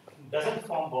quark doesn't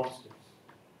form bond states.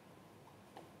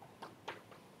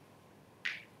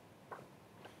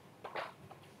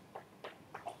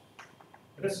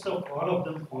 Rest of all of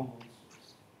them form bound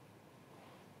states.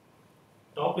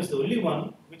 Top is the only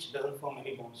one which doesn't form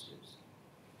any bound states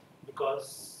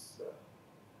because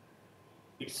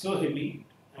it's so heavy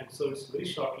and so it's very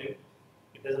short-lived.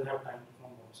 It doesn't have time to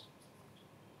form bound states.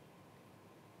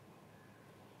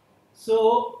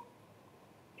 So,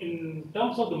 in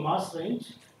terms of the mass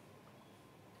range,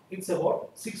 it's about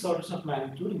 6 orders of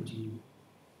magnitude in GeV.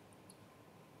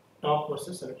 Top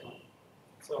versus electron.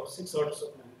 So 6 orders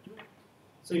of magnitude.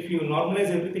 So if you normalize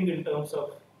everything in terms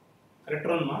of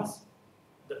electron mass,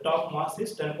 the top mass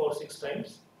is 10 power 6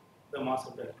 times the mass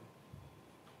of the electron.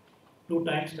 2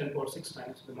 times 10 power 6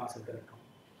 times the mass of the electron.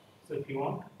 So if you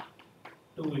want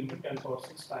 2 into 10 power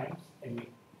 6 times ME.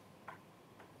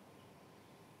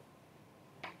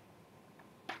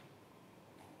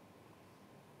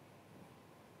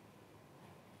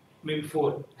 Maybe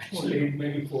 4. Actually, it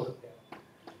may be 4.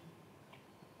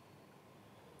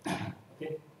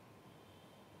 Okay.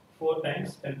 4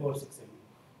 times 10 power 6 ME.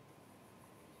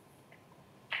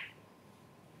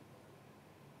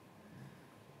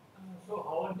 So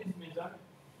how are these measured?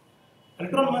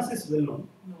 Electron mass is well known.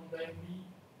 No, the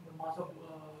mass of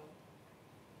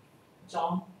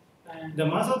charm and The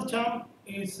mass of the charm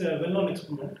is a well known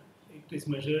exponent. It is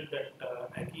measured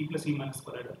at E plus E minus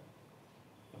collider.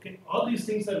 Okay. All these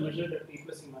things are measured at E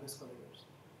plus E minus colliders.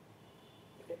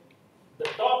 Okay. The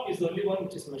top is the only one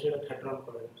which is measured at hadron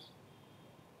colliders.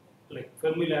 Like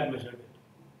Fermi lab measured it.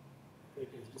 It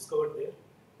is discovered there.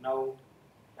 Now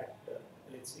at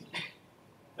LHC.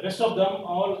 The rest of them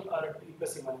all are at E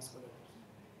plus E minus colliders.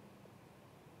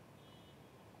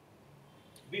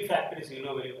 B factories you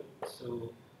know very well.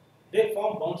 So they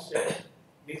form bound states.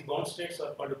 These bound states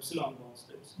are called epsilon bound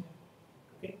states.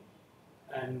 Okay.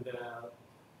 And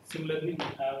similarly, we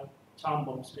have charm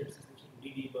bound states,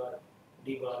 DD bar,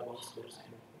 D bar bound states.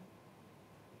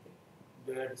 Okay.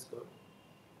 They are discovered.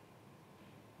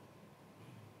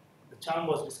 The charm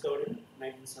was discovered in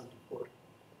 1974. Okay.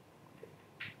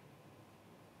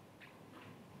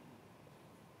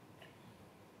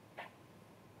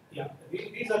 Yeah,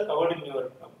 these are covered in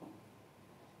your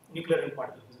nuclear and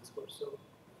particle physics course. So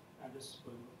I'm just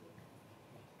going with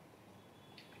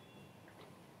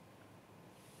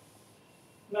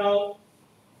that. Now,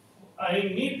 I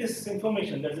need this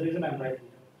information. That's the reason I'm writing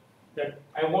it. That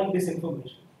I want this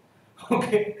information.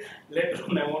 Okay, later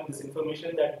on I want this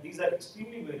information that these are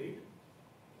extremely varied.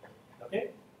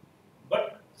 Okay,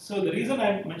 but so the reason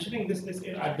I'm mentioning this is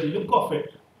at the look of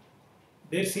it,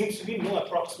 there seems to be no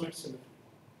approximate symmetry.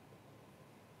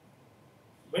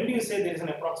 When do you say there is an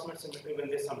approximate symmetry? When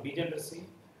there is some degeneracy,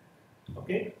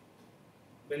 okay?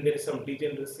 When there is some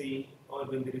degeneracy, or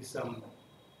when there is some,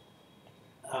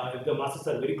 if the masses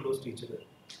are very close to each other.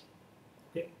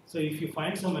 Okay? So if you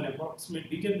find some an approximate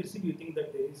degeneracy, you think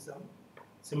that there is some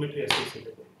symmetry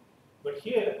associated with it. But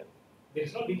here, there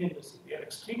is no degeneracy. They are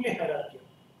extremely hierarchical.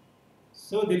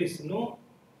 So there is no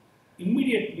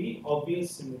immediately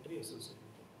obvious symmetry associated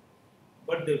with it.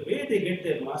 But the way they get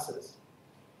their masses,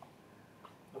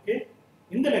 okay,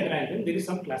 in the Lagrangian there is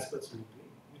some classical symmetry,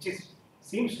 which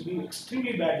seems to be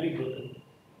extremely badly broken.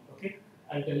 Okay,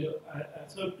 I'll tell you.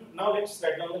 So now let's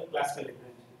write down the classical Lagrangian.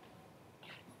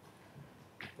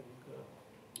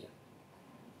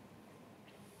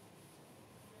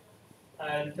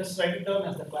 I'll just write it down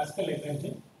as the classical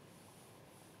Lagrangian.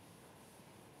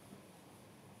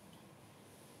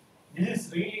 This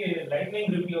is really a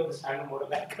lightning review of the standard model.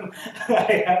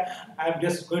 I'm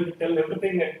just going to tell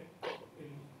everything in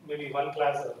maybe one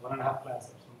class or 1.5 class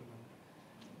or something like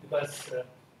that, because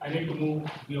I need to move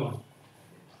beyond.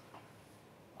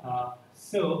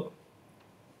 So,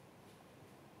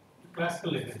 the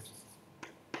classical Lagrangian.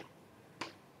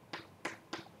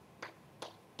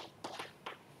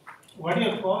 What do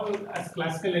you call as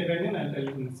classical Lagrangian? I'll tell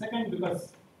you in a second,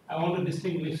 because I want to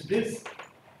distinguish this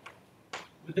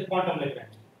with the quantum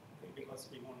Lagrangian, okay, because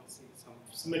we want to see some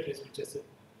symmetries which is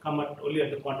come at only at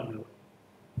the quantum level,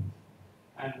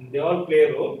 and they all play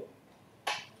a role.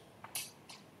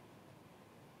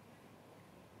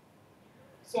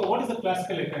 So, what is the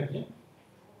classical Lagrangian?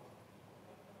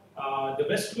 The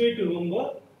best way to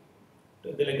remember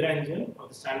the Lagrangian or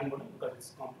the standard model, because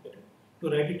it's complicated, to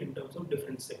write it in terms of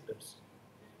different sectors.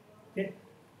 Okay,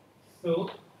 so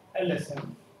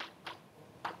LSM,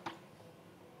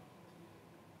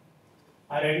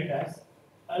 I write it as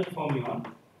L fermion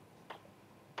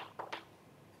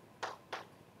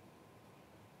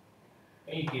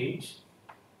L gauge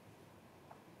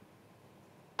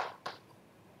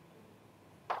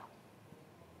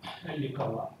L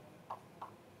Yukawa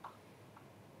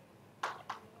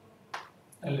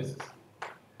LSS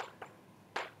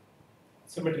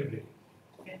symmetry breaking.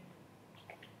 Okay.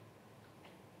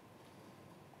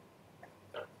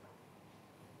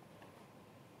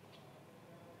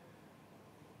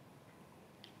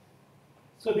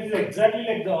 So this is exactly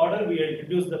like the order we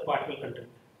introduced the particle content.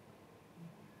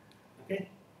 Okay.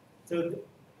 So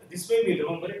this way we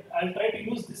remember it. I'll try to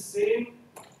use this same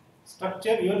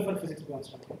structure even for physics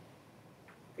construction.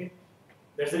 Okay.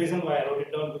 That's the reason why I wrote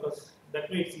it down, because that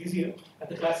way it's easier. At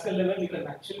the classical level, you can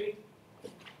actually,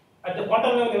 at the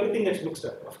quantum level, everything gets mixed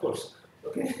up, of course.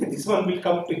 Okay. This one will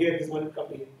come to here, this one will come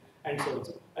to here, and so on.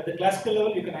 So at the classical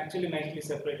level, you can actually nicely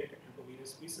separate it into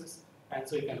various pieces, and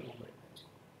so you can remember it.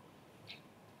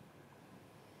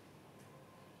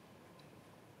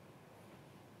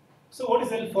 So what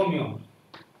is L fermion?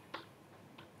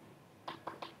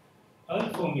 L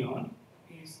fermion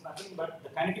is nothing but the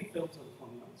kinetic terms of the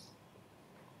fermions.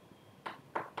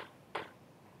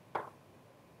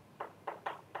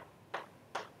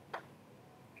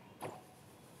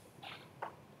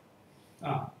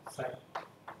 Sorry.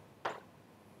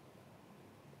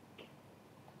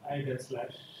 Ideal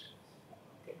slash.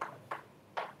 Okay.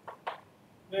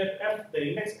 Where F, the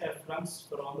index F runs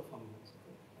for all the fermions.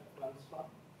 Okay. F runs from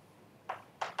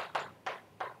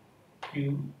Q,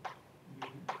 U,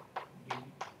 D,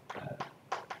 R.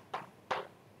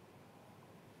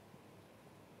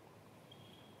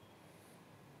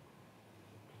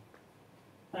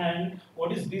 And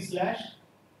what is D slash?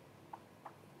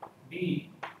 D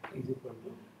is equal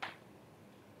to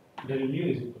del mu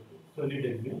is equal to solely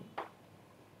del mu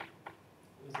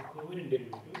is the covariant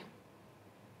derivative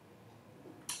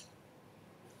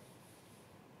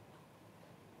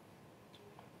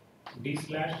D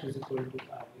slash is equal to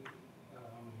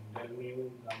del mu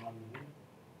gamma mu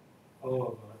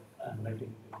over I'm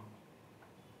writing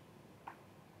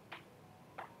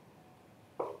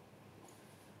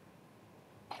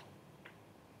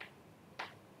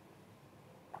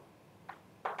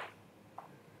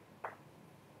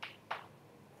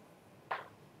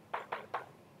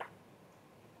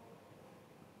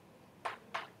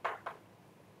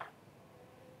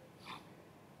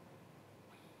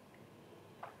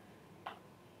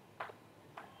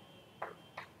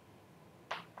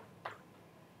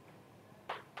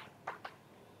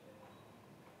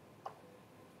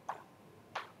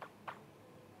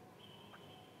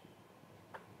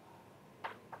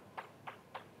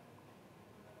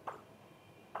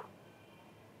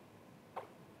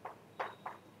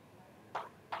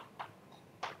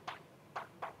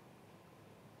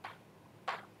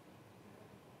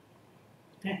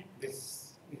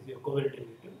this is your covariant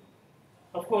derivative.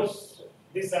 Of course,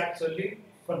 this acts only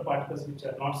for particles which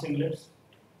are not singlets.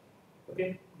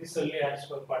 Okay, this only acts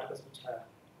for particles which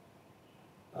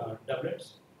have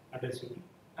doublets, additively,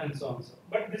 and so on.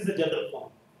 But this is the general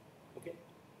form. Okay,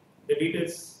 the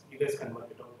details you guys can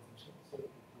work it out.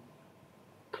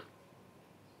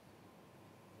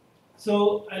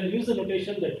 So I'll use the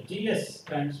notation that GS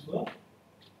stands for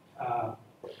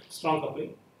strong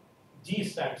coupling, G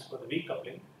stands for the weak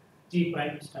coupling, G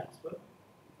prime stands for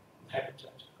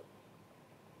hypercharged coupling.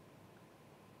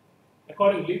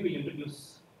 Accordingly, we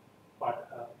introduce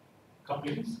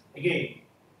couplings. Again,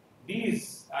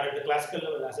 these are at the classical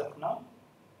level as of now.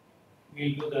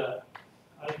 We'll do the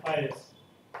alpha S,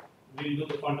 we'll do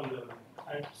the quantum level.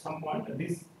 At some point,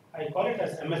 this I call it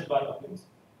as MS bar couplings.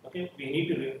 Okay, we need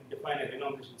to define a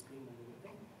renormalization scheme and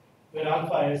everything. Where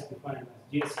alpha is defined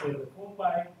as G squared by 4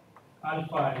 pi,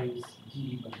 alpha is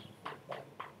G by 4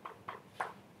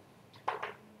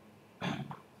 pi.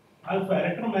 Alpha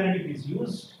electromagnetic is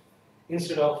used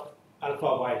instead of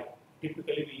alpha Y.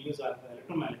 Typically, we use alpha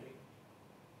electromagnetic,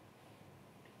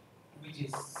 which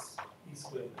is E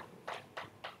squared by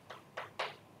 4.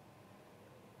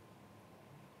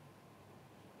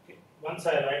 Okay. Once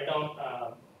I write down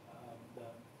the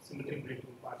symmetric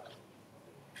breaking part.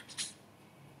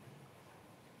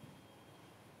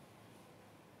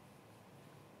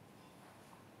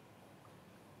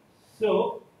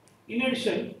 So, in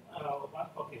addition,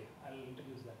 okay, I'll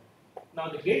introduce that. Now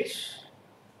the gauge.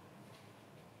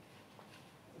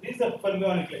 This is a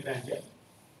fermionic Lagrangian.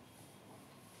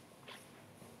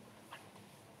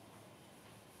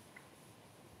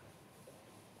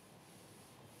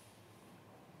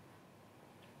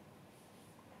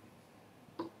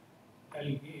 L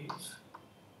gauge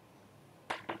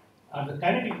are the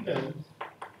kinetic terms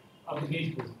of the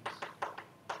gauge bosons.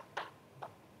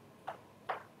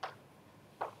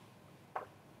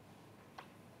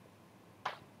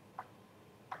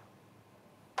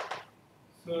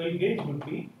 So L gauge would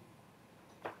be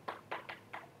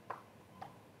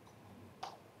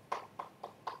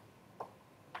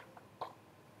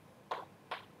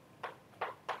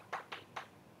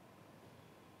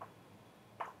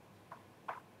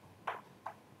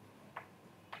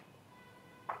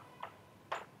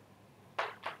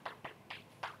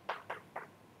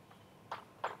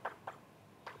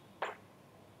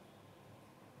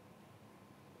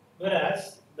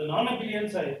The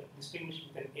non-abelians are distinguished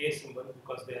with an A symbol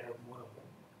because they have more of them.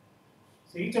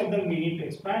 So each of them we need to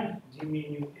expand. G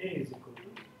mu A is equal to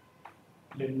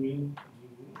del mu G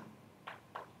mu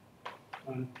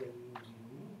and del mu G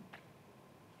mu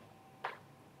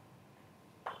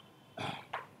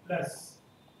plus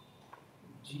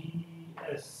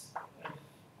GS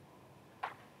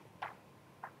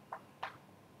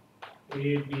A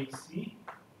B C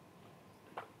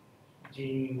G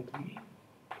mu B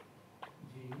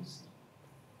G mu C.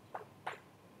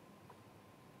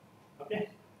 Okay.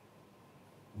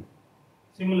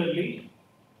 Similarly,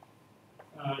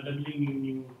 W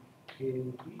mu A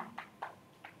mu B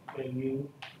del mu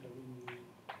W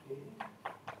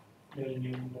A del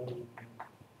mu W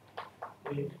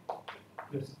A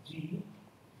plus G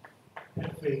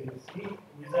F A plus C.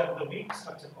 These are the weak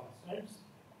structure constants.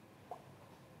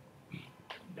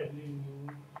 W mu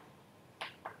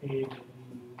A W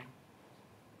mu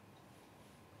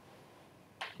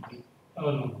B.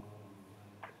 Oh no,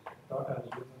 I thought I was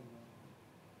using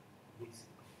BC.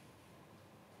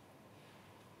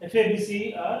 FABC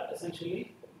are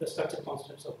essentially the structure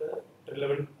constants of the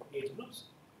relevant gauge groups.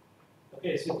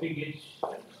 Okay, SUP gauge.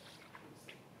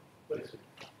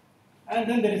 And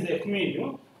then there is the F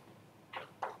mu.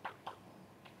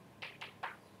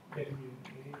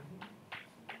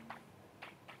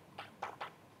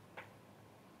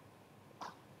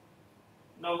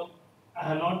 Now, I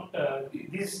have not,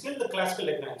 this is still the classical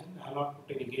Lagrangian. I have not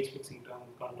put any gauge fixing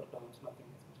terms, counter terms, nothing.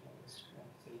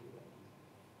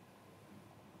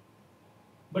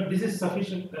 But this is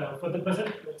sufficient for the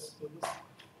present. Let's do this.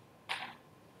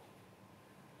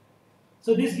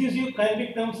 So this gives you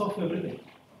kinetic terms of everything,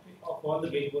 okay, of all the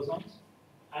gauge bosons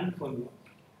and fermions.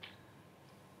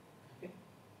 Okay.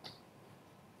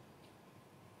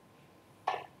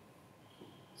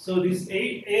 So this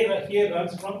A here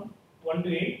runs from 1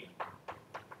 to 8,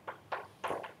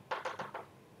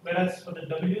 whereas for the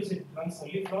W's it runs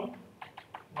only from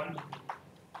 1 to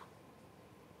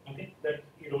 3. Okay, that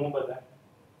you remember that.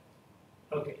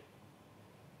 Okay.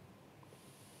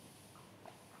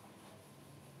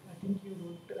 I think you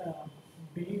wrote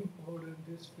beam order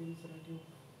this phase radio.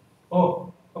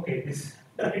 Oh, okay. This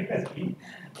it has been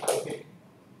okay.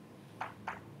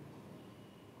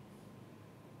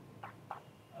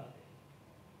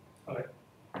 All right.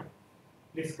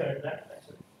 Please correct that.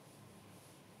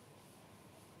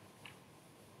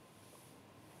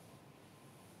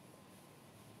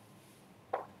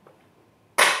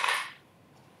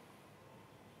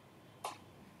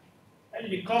 And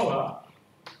recover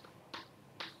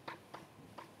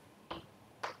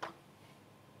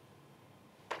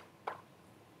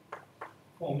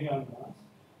fermion mass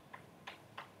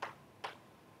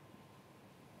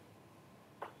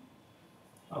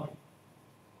of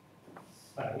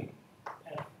psi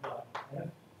F bar F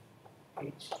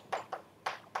H.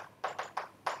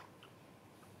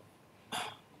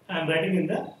 I am writing in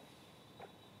the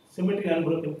symmetry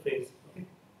unbroken phase. Okay.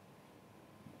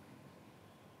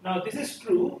 Now this is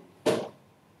true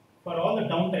for all the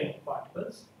down type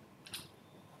particles.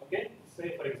 Okay.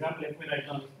 Say for example, let me write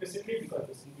down explicitly because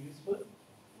this will be useful.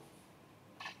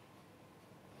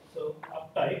 So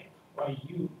uptype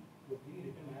YU would be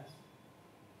written as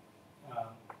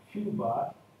Q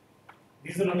bar.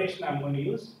 This is the notation I am going to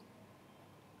use.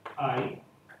 I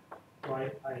Y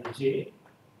I J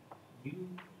U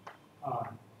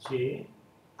R J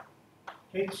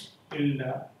H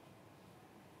tilde.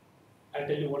 I'll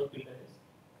tell you what tilde is.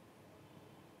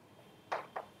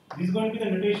 This is going to be the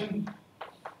notation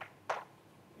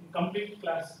in complete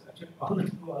class. Actually,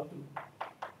 all through.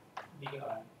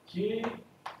 DR J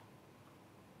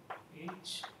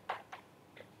H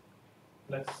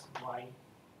plus Y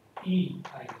E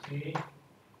I J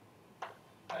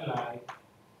L I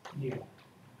here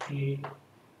J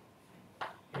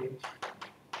H.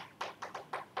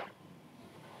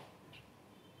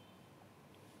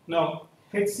 Now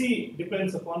HC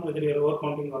depends upon whether you are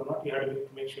overcounting or not. You have to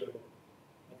make sure of it.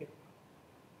 Okay.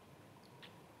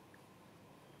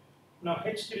 Now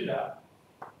H tilde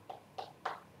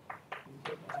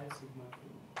I sigma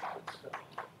 2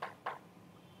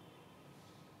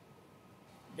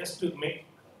 just to make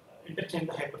interchange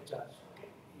the hypercharge. Okay.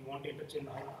 You want to interchange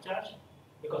the hypercharge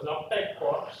because uptype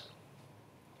quarks,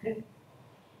 okay,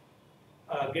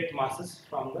 get masses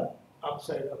from the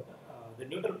upside of the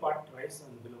neutral part rise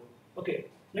and below. Okay,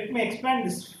 let me expand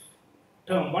this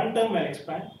term. One term I'll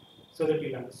expand so that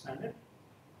you'll understand it.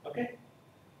 Okay.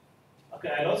 Okay,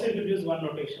 I'll also introduce one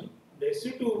notation. The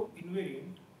SU2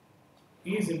 invariant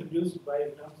is introduced by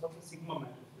in terms of the sigma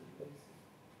matrix.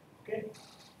 Okay.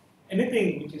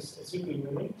 Anything which is SU2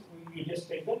 invariant, you just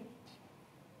take the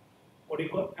what do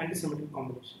you call antisymmetric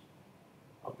combination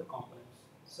of the components.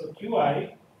 So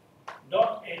Qi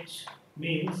dot H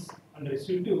means under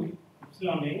SU2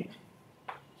 epsilon A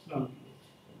epsilon B.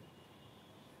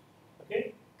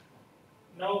 Okay.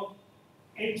 Now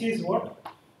H is what?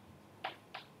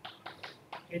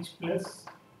 H plus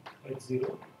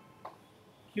H0.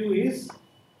 Q is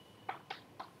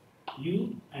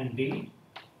U and D,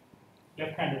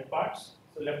 left-handed parts.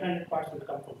 So left-handed parts will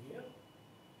come from here.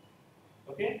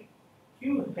 Okay.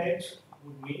 QH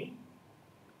would mean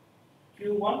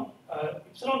Q1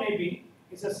 epsilon AB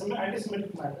is a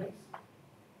antisymmetric matrix.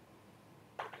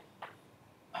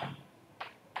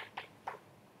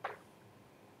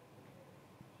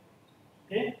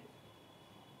 Okay.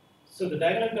 So the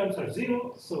diagonal terms are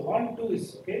 0. So 1, 2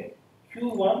 is okay.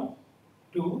 Q1,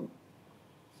 2.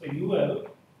 So UL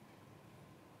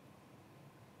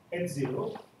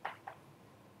H0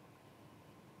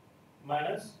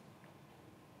 minus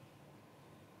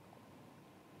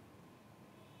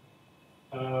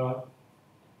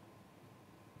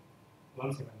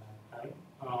one second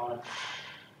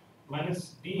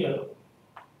minus DL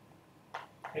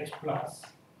H plus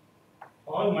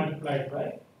all multiplied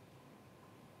by,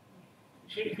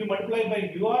 if you multiply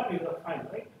by UR, you are fine,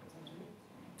 right?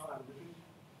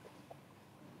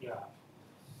 Yeah.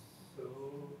 So,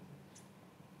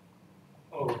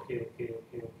 oh, okay. I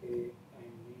mean,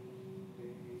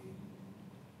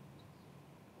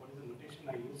 what is the notation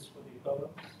I used for the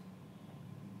columns?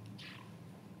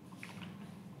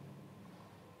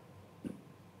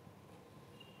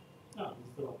 Ah, this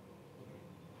is the one.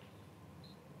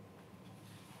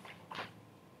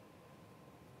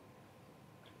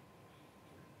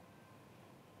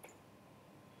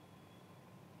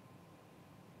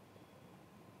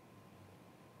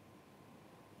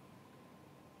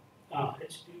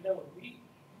 H tilde would be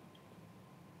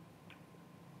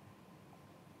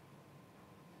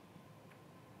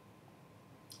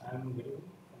I'm going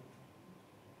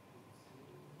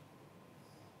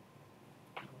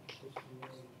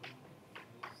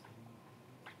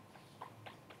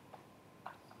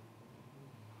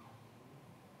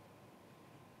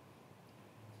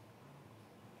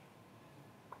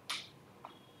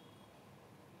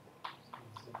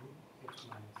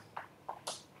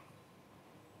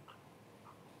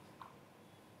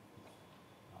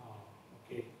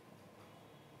okay.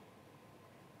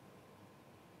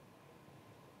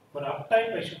 For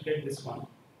uptype, I should get this one.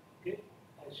 Okay,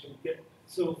 I should get.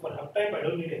 So for uptype, I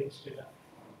don't need a H data.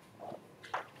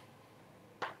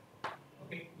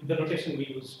 Okay, with the notation we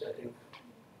used, I think.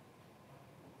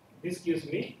 This gives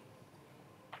me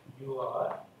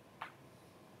UR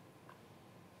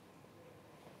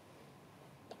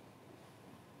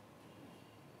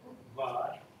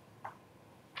bar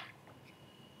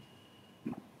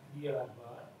dr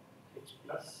bar H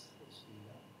plus H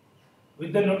tilde.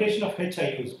 With the notation of H I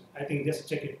used, I think just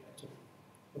check it actually.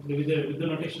 With the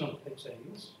notation of H I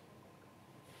used,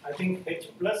 I think H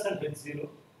plus and H0,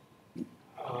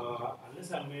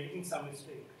 unless I'm making some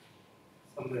mistake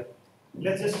somewhere.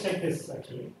 Let's just check this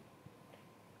actually.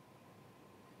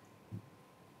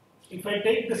 If I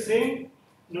take the same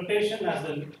notation as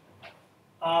the,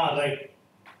 right.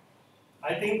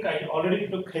 I think I already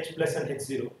took H plus and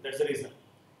H0, that's the reason.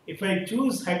 If I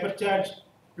choose hypercharge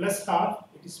plus half,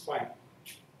 it is fine.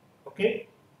 Okay,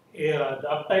 the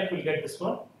uptype will get this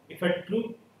one. If I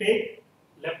take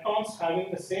leptons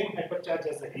having the same hypercharge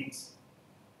as the Higgs,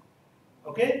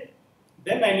 okay,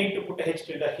 then I need to put a H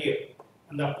tilde here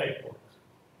on the uptype port.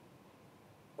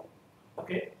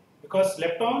 Okay, because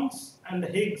leptons and the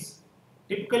Higgs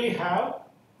typically have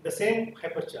the same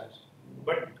hypercharge,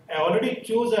 but I already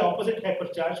choose the opposite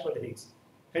hypercharge for the Higgs,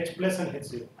 H plus and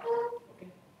H0. Okay.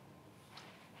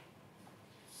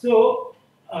 So,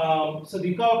 so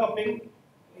the Yukawa coupling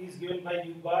is given by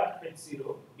U bar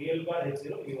H0, DL bar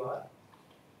H0, UR.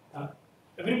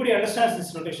 Everybody understands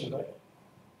this notation, right?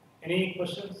 Any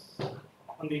questions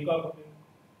on the Yukawa coupling?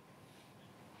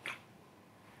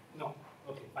 No.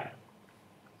 Okay, fine.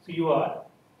 So UR,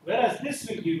 whereas this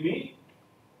will give me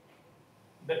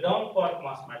the down part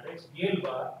mass matrix DL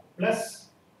bar plus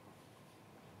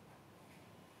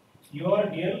UR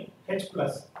DL H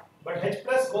plus, but H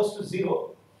plus goes to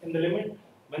 0 in the limit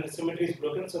when the symmetry is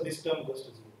broken, so this term goes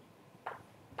to 0.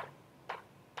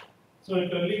 So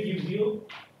it only gives you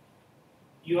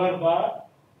UR bar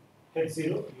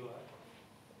H0 UR.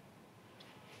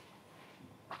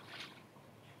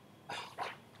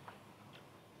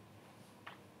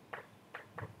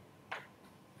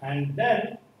 And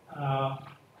then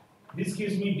this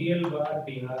gives me DL bar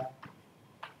DR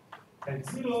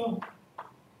H0,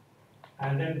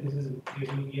 and then this is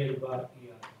gives me DL bar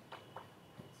ER.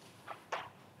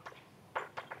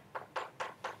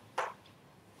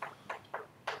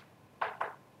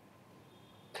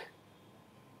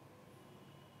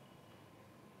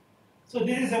 So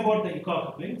this is about the echo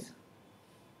couplings.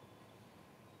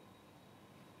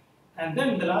 And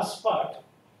then the last part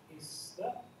is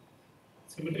the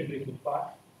symmetry breaking part.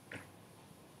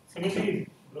 Symmetry is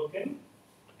broken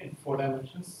in 4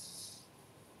 dimensions.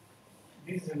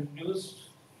 This is introduced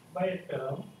by a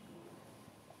term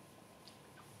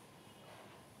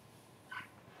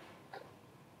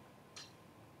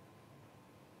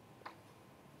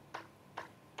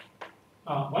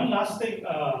one last thing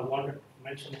I wanted to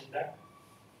mention is that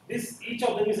each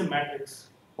of them is a matrix.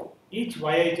 Each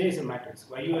Yij is a matrix.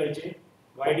 Yuij,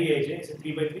 Ydij is a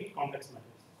 3 by 3 complex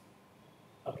matrix.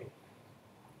 Okay.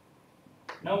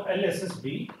 Now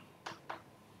LSSB,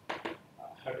 I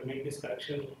have to make this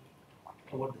correction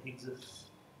about the Higgs's.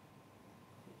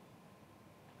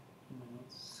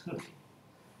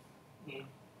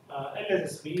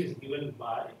 LSSB is given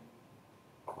by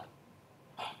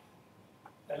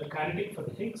L kinetic for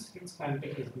the Higgs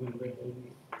kinetic is given by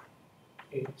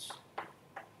WH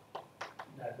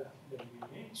dagger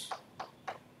WH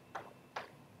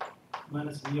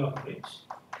minus V of H,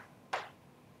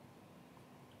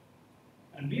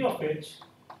 and V of H is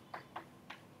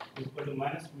equal to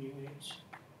minus mu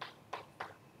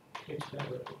H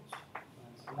dagger H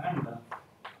minus lambda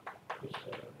H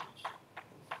dagger H.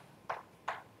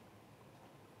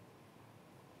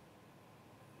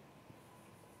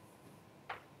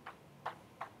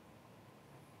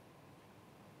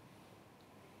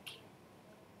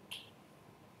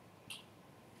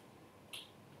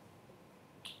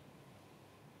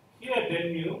 Here del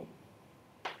mu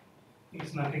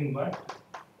is nothing but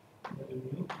del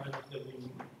mu minus del mu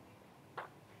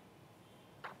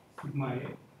sigma A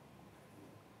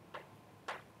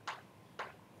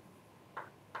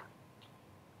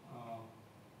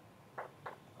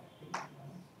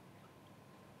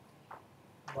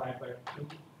y by 2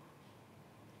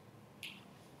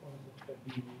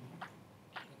 W.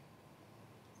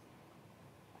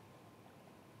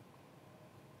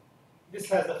 This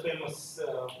has the famous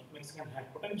Mexican hand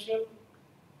potential,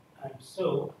 and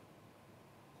so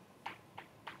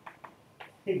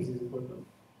Higgs is equal to,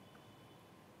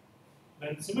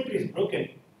 when symmetry is broken.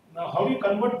 Now, how do you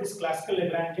convert this classical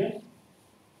Lagrangian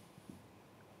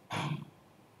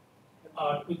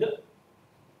to the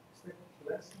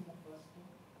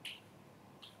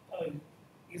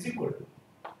is equal to?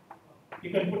 You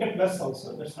can put a plus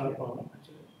also. That's not a problem.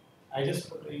 Actually, I just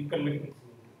put, you can make it.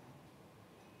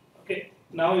 Okay,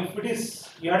 now if it is,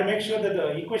 you have to make sure that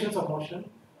the equations of motion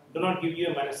do not give you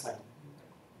a minus sign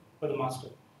for the master,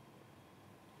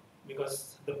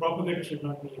 because the propagator should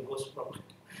not be a ghost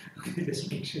propagator.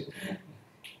 Just make sure.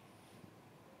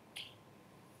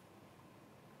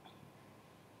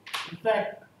 In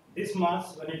fact, this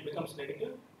mass, when it becomes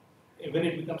negative, when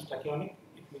it becomes tachyonic,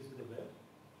 it means with the wave.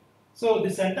 So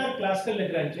this entire classical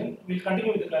Lagrangian, we'll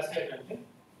continue with the classical Lagrangian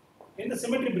in the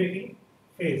symmetry breaking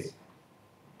phase.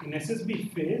 In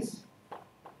SSB phase,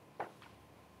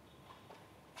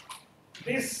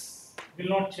 this will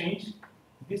not change.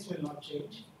 This will not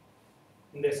change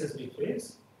in the SSB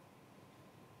phase.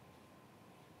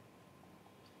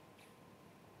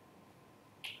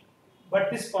 But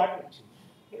this part will change.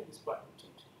 Okay, this part will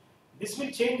change. This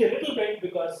will change a little bit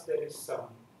because there is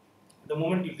some. The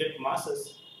moment you get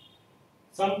masses,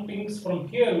 some things from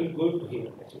here will go to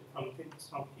here. Actually, some things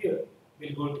from here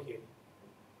will go to here.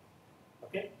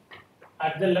 Okay.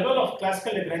 At the level of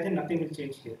classical Lagrangian, nothing will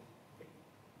change here. Okay.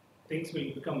 Things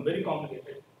will become very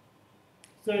complicated.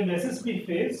 So in the SSB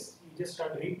phase, you just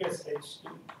have to replace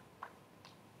H2.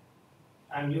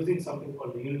 I'm using something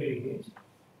called the unitary gauge.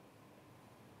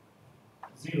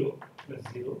 0 plus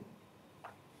 0.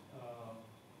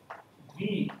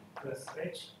 V plus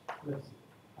H plus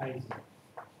I 0.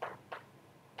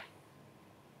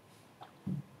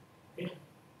 Okay.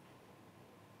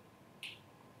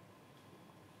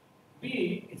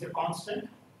 V is a constant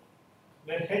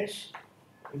where H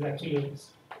is actually a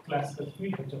classical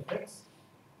field H of x.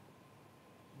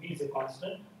 V is a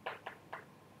constant.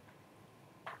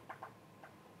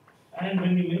 And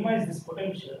when we minimize this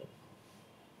potential,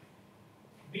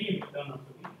 V will turn out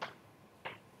to be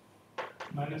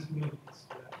minus mu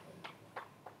square.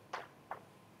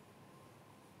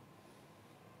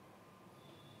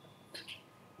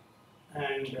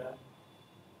 And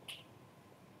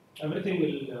everything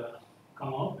will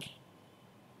come out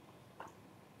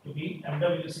to be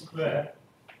mw square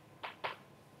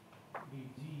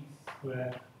bg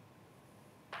square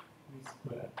v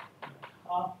square.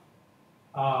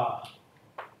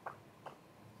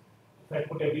 If I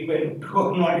put a v by root 2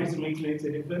 or not, it makes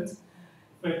a difference.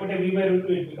 If I put a v by root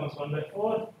 2, it becomes 1 by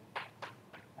 4,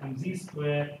 and z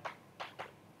square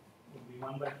would be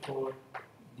 1 by 4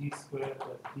 g square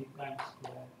plus g prime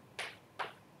square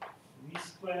v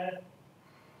square,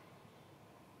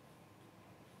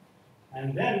 and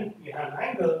then you have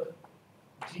angle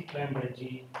g prime by g is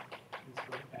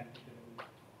equal to tan theta,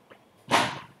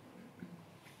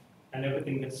 and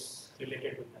everything is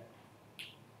related with that.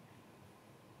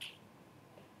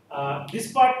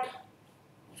 This part,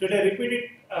 should I repeat it?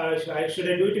 Should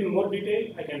I do it in more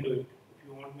detail? I can do it if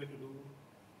you want me to do.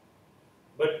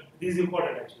 But this is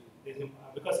important actually.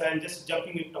 Because I am just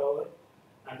jumping it over,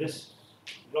 I am just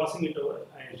glossing it over.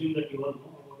 I assume that you all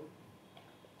know about it.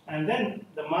 And then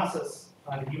the masses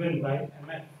are given by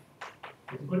mf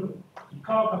is equal to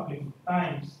Ikawa coupling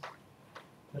times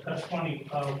the corresponding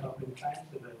Ikawa coupling times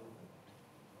the value.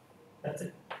 That's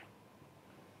it.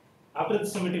 After the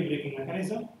symmetric breaking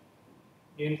mechanism,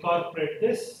 you incorporate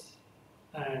this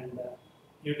and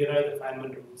you derive the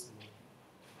Feynman rules.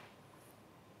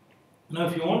 Now,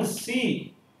 if you want to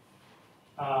see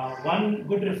one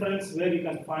good reference where you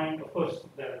can find, of course,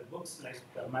 there are books like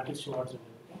Matthew Schwartz and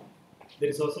everything. There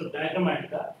is also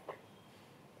Diagrammata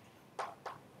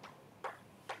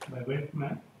by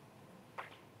Vempati,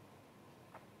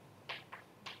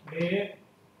 where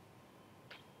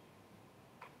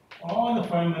all the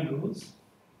Feynman rules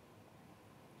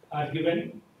are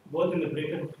given both in the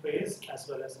broken phase as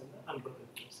well as in the unbroken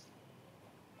phase.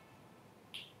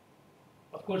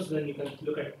 Of course, then you can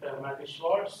look at Matthew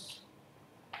Schwartz.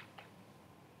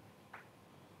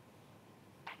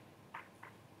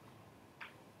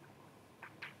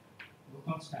 Book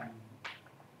on standing.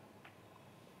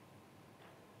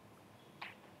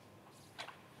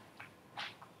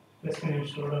 Western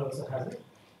Instructor also has it.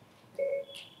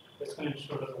 Western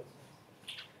Instructor also.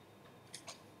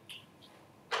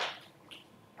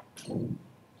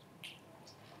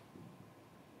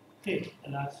 Okay,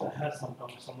 and I have some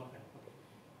more.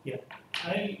 Yeah,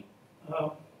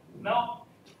 now,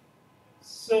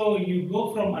 so you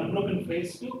go from unbroken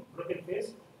phase to broken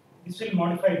phase. This will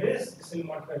modify this, this will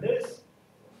modify this.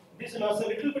 This will also a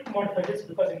little bit modify this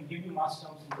because it will give you mass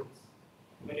terms in this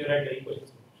when you write the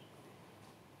equations.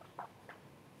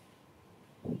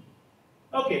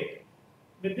 Okay,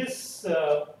 with this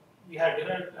we have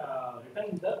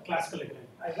written the classical Lagrange.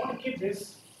 I want to keep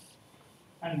this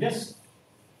and just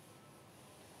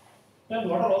tell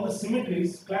what are all the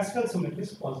symmetries, classical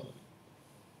symmetries possible.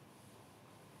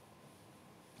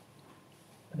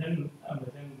 And then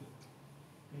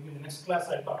maybe in the next class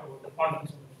I'll talk about the quantum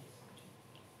symmetries.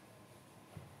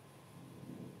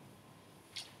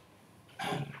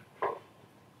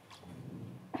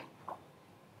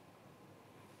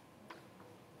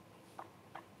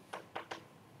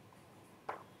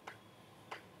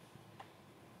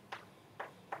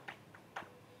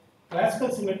 Classical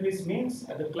symmetries means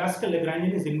the classical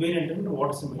Lagrangian is invariant in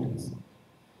water symmetries.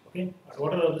 Okay,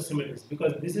 what are all the symmetries?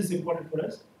 Because this is important for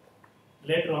us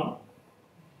later on.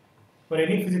 For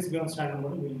any physics beyond standard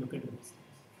model, we will look into this.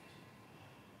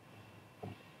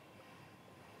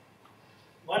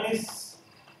 One is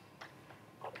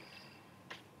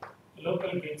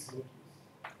local gauge symmetries.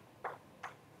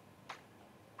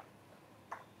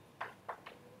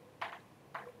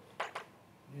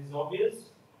 This is obvious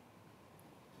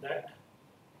that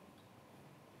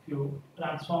if you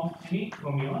transform any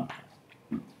fermion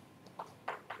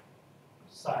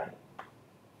psi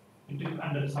into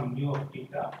under some u of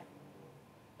theta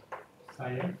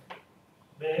psi f,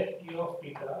 where u of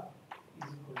theta is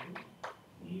equal to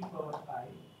e power I.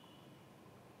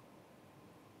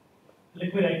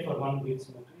 Let me write for one gauge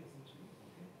symmetry essentially.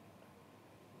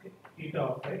 Okay. Theta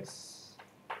of x,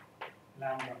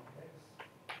 lambda of x,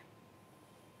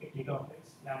 okay, theta of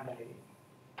x, lambda a.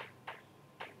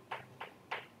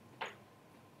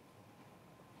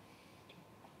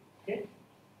 Okay.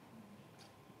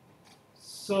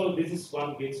 So this is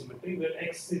one gauge symmetry where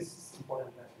x is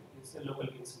important factor. It's a local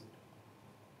gauge symmetry.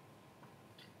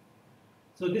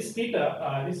 So this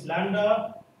theta, this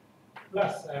lambda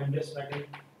plus, I am just writing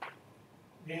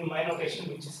in my notation,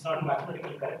 which is not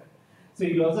mathematically correct. So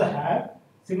you also have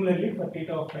similarly for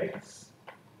theta of x,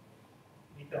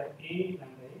 theta a,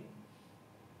 lambda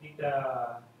a,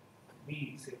 theta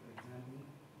b, say for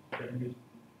example, w,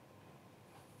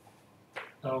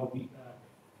 tau b.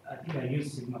 I think I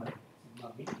use sigma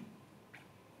b,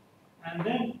 and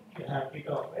then you have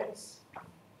theta of x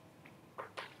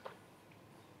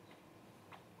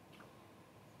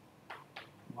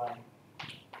y.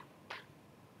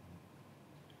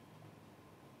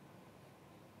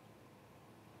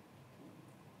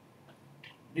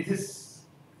 This is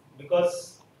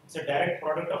because it's a direct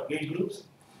product of gauge groups.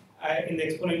 In the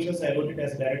exponentials, I wrote it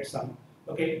as direct sum.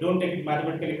 Okay, don't take it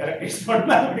mathematically correct. It's not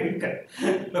mathematically correct.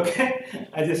 Okay,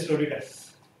 I just wrote it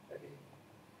as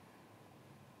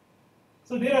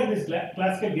So there are these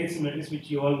classical gauge symmetries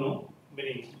which you all know,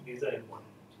 meaning these are important.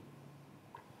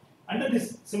 Under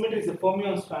this symmetry is the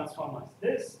fermions transform as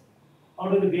this. How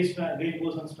do the gauge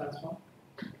bosons transform?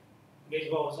 Gauge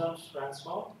bosons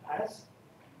transform as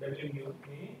W mu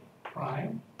A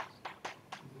prime is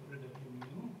equal to W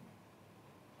mu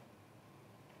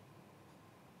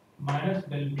minus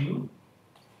del mu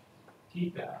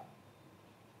theta.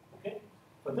 Okay,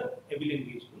 for the abelian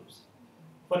gauge groups.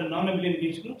 For the non-abelian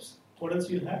gauge groups, what else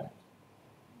you have?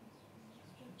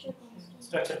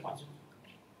 Structure constant.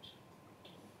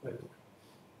 Very good.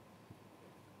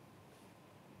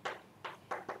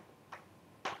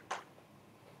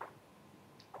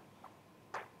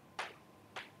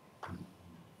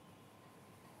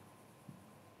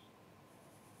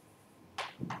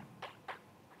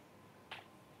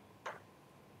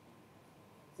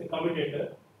 The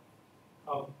commutator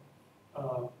of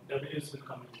W's will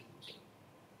come into picture.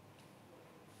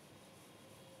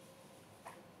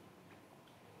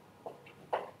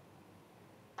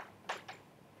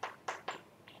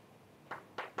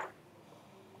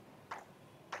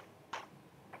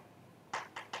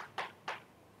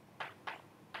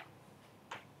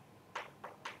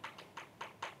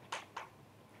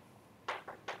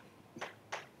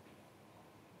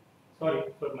 Sorry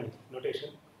for my notation.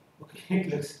 Okay, it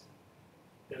looks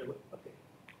terrible. Okay.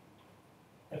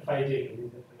 Fij,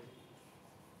 this is Fij.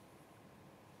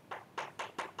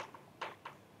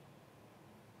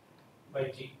 By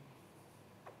G.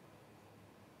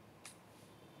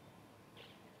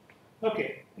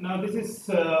 Okay, now this is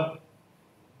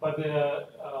for the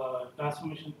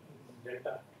transformation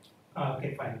delta.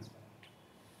 Okay, fine, it's fine.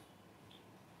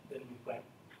 Then we find.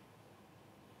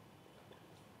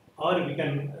 Or we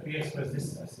can re-express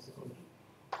this as equal to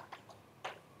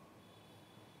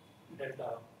delta.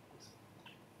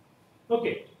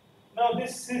 Okay, now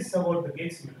this is about the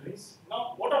gauge symmetries.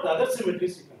 Now, what are the other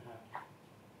symmetries you can have?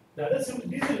 The other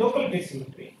symmetry, this is a local gauge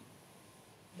symmetry.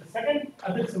 The second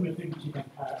other symmetry which you can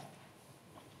have,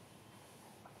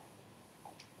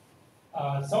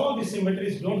 some of these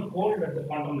symmetries don't hold at the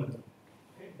quantum level.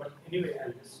 Okay, but anyway,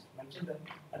 I'll just mention them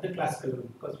at the classical level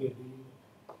because we are doing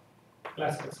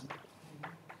classical symmetry.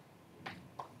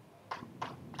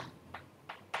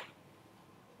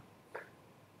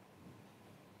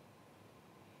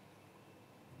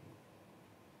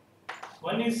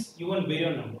 One is U1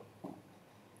 baryon number.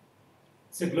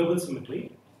 It's a global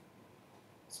symmetry.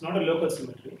 It's not a local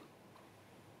symmetry.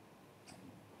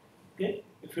 Okay.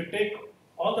 If you take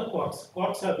all the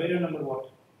quarks are baryon number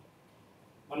what?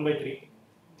 1 by 3.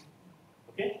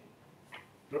 Okay.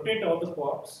 Rotate all the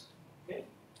quarks. Okay.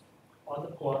 All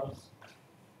the quarks.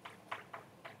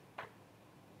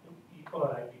 E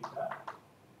power I theta.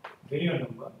 Baryon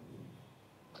number.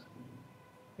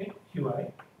 Okay.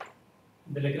 Qi.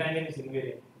 The Lagrangian is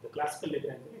invariant. The classical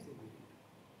Lagrangian is invariant.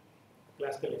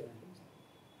 Classical Lagrangian is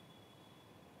invariant.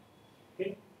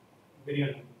 Okay,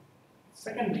 baryon number.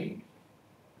 Secondly,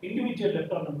 individual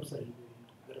lepton numbers are invariant.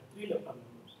 There are 3 lepton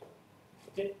numbers.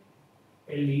 Okay,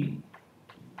 Le,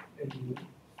 Lu,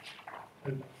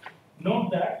 and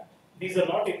note that these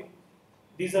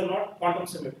are not quantum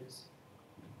symmetries.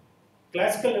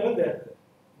 Classical level they are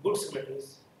good symmetries.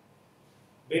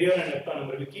 Baryon and lepton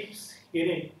number. We keep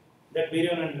hearing that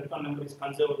baryon and lepton number is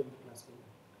conserved in the classical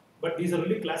level. But these are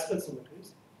only classical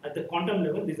symmetries. At the quantum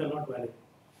level, these are not valid.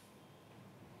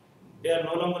 They are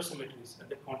no longer symmetries at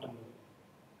the quantum level.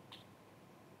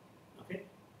 Okay.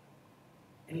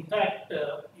 In fact,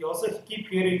 you also keep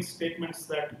hearing statements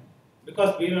that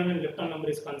because baryon and lepton number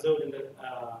is conserved in the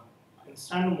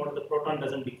standard model, the proton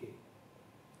doesn't decay.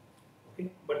 Okay,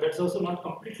 but that's also not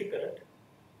completely correct.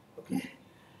 Okay,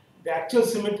 the actual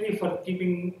symmetry for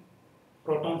keeping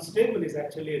proton stable is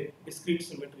actually a discrete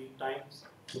symmetry times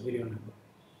the baryon number.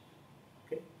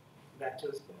 Okay, the actual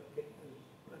okay,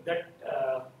 that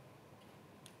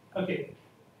okay.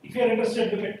 If you are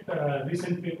interested, look at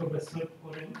recent paper by Sudhir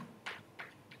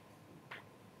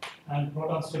and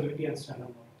proton stability and standard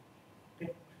model.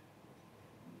 Okay.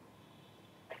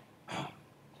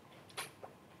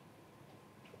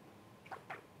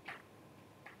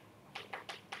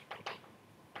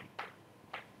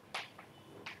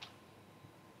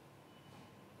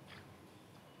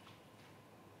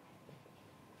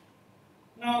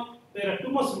 Now, there are 2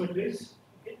 more symmetries,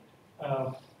 okay,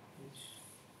 which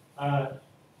are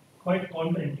quite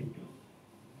counterintuitive,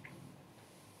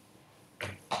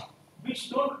 which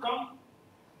don't come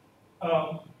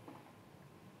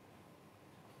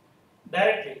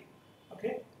directly.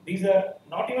 Okay, these are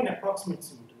not even approximate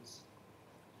symmetries.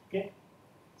 Okay,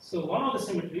 so one of the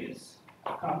symmetries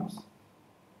comes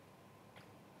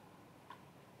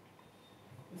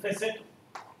if I set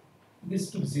this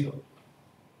to 0.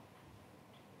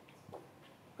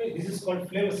 Okay, this is called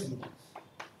flavor symmetries.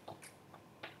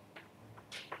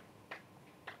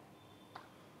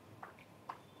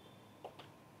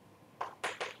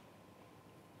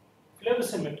 Flavor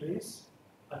symmetries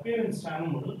appear in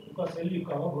standard model because LU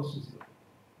cover goes to 0.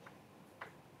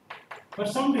 For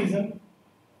some reason,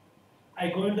 I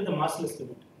go into the massless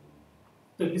limit.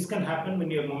 So this can happen when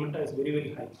your momenta is very,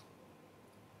 very high.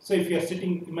 So if you are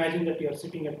sitting, imagine that you are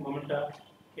sitting at momenta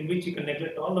in which you can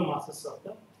neglect all the masses of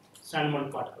the standard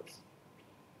model particles.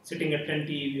 Sitting at 10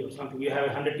 TeV or something, you have a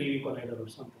 100 TeV collider or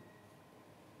something.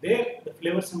 There, the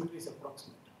flavor symmetry is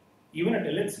approximate. Even at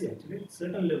LHC, actually, at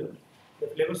certain level, the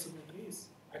flavor symmetry is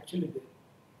actually there.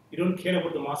 You don't care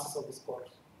about the masses of the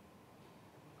quarks.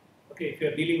 Okay, if you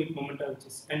are dealing with momenta which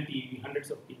is 10 TeV, hundreds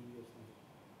of TeV or something.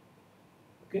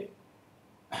 Okay.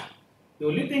 The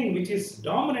only thing which is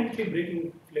dominantly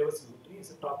breaking flavor symmetry is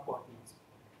the top part mass.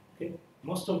 Okay.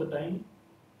 Most of the time,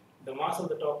 the mass of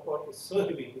the top part is so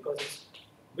heavy because it's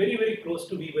very, very close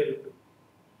to V by root 2.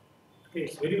 Okay,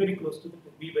 it's very, very close to the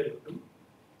V by root 2.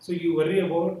 So you worry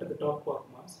about the top quark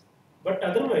mass. But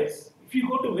otherwise, if you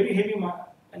go to very heavy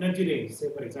energy range, say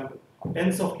for example,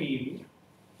 tens of TeV,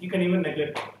 you can even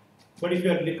neglect it. But if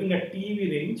you are looking at TeV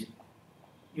range,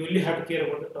 you only have to care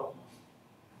about the top mass.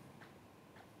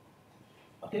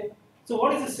 Okay. So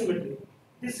what is this symmetry?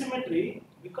 This symmetry,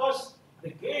 because the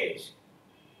gauge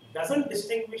doesn't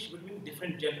distinguish between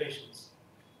different generations.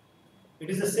 It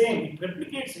is the same. It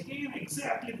replicates again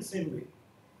exactly the same way.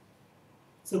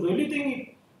 So the only thing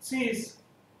it sees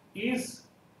is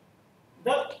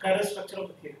the chiral structure of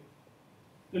the theory.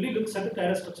 It only looks at the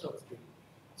chiral structure of the theory.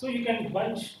 So you can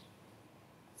bunch,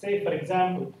 say for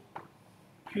example,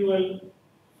 QL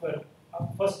for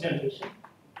first generation,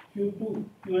 Q2,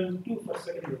 QL2 for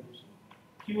second generation,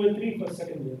 QL3 for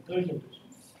second generation, third generation.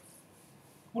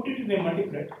 Put it in a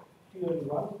multiplet,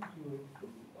 QL1, QL2,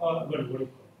 or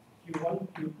Q1,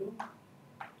 Q2,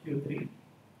 Q3,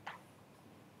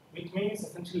 which means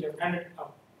essentially left-handed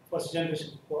first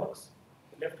generation quarks,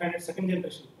 left-handed second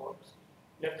generation quarks,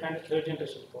 left-handed third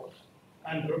generation quarks,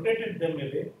 and rotated them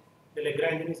away, the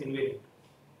Lagrangian is invariant.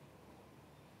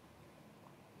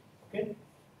 Okay,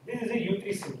 this is a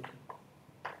U3 symmetry.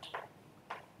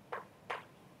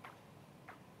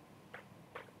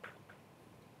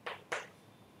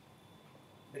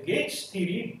 The gauge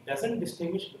theory doesn't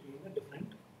distinguish between the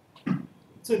different.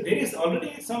 So there is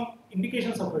already some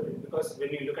indications of it because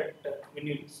when you look at when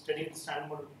you study the standard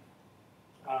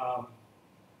model,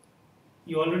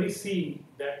 you already see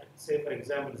that, say for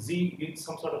example, Z is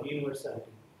some sort of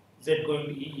universality. Z going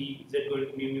to EE, Z going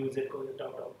to mu mu, Z going to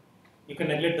tau tau. You can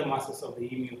neglect the masses of the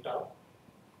E mu tau,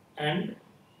 and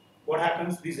what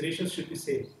happens? These ratios should be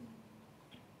same.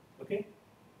 Okay.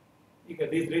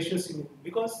 These ratios,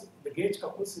 because the gauge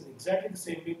couples in exactly the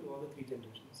same way to all the three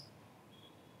generations.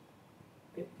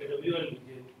 Okay, W1,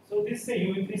 so this is a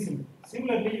U3 symmetry.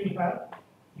 Similarly, you have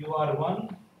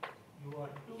UR1,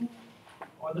 UR2,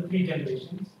 all the three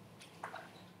generations.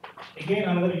 Again,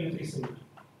 another U3 symmetry.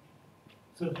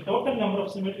 So the total number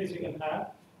of symmetries you can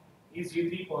have is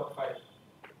U3 power 5.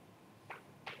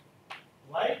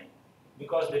 Why?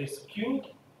 Because there is Q,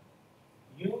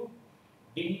 U,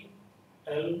 D,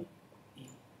 L,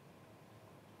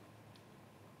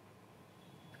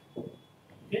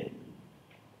 okay.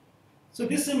 So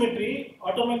this symmetry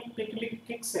automatically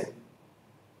kicks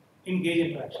in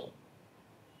gauge interaction.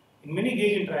 In many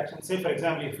gauge interactions, say for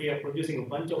example, if we are producing a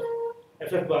bunch of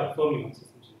FF bar fermions,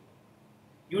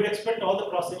 you would expect all the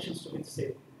cross sections to be the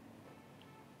same.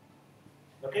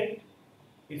 Okay?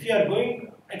 If you are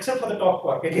going, except for the top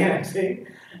quark, again I'm saying,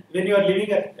 when you are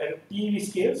living at TeV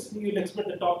scales, you will expect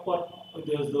the top quark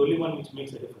is the only one which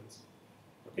makes a difference.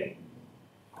 Okay?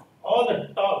 All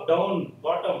the top, down,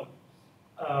 bottom,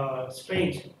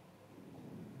 strange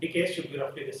decays should be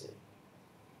roughly the same.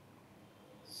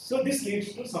 So this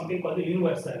leads to something called the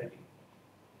universality.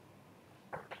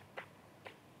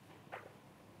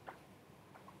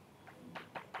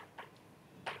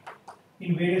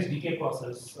 In various decay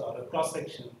process or cross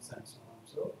sections and so on.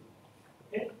 So,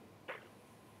 okay.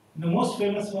 The most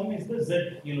famous one is the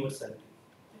Z universality,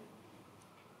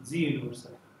 Z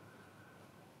universality.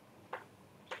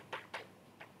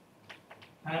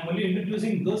 I am only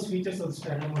introducing those features of the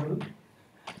standard model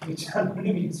which are going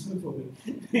to be useful for me,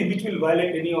 which will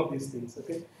violate any of these things.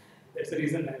 Okay, that's the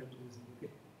reason I am introducing.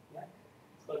 Okay, yeah.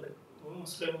 So the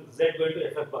most famous Z going to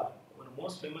FF bar. One of the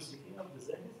most famous decay of the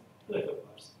Z is to FF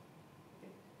bars.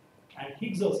 Okay. And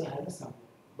Higgs also has a sample,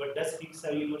 but does Higgs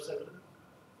have universality?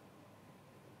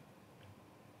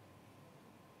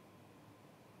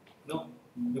 No,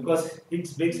 because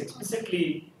Higgs makes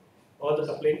explicitly all the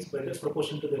couplings by the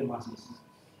proportion to their masses.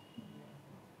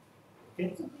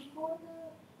 Okay. So before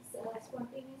the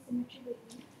spontaneous symmetry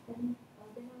between,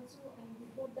 then also, and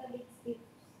before the Higgs gives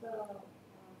the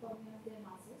formula of their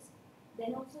masses,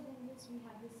 then also this we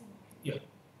have this symmetry. Yeah.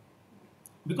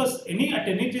 Because at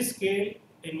energy scale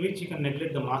in which you can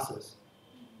neglect the masses,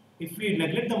 if we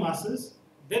neglect the masses,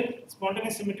 then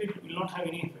spontaneous symmetry will not have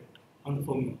any effect on the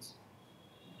fermions.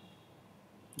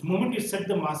 The moment you set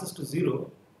the masses to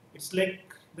 0, it's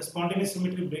like the spontaneous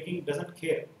symmetry breaking doesn't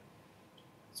care.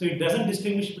 So it doesn't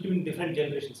distinguish between different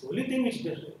generations. The only thing which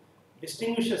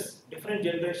distinguishes different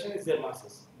generations is their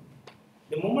masses.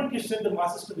 The moment you set the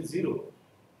masses to be 0,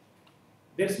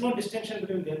 there is no distinction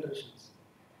between generations.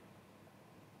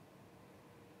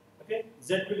 Okay,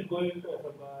 Z will go into F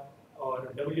bar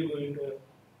or W go into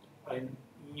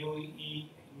mu E,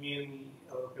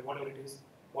 okay, whatever it is,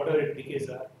 whatever it decays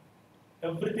are,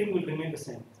 everything will remain the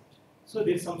same. So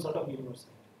there is some sort of universality.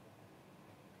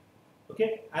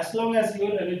 Okay, as long as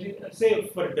your energy, say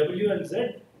for W and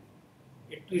Z,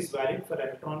 it is valid for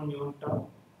electron, muon, tau,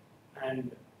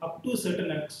 and up to a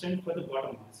certain extent for the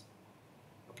bottom mass.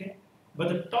 Okay, but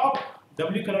the top,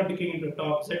 W cannot decay into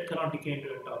top, Z cannot decay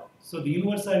into a top. So the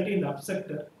universality in the up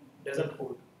sector doesn't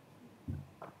hold.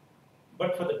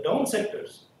 But for the down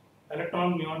sectors,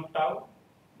 electron, muon, tau,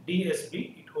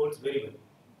 DSB, it holds very well.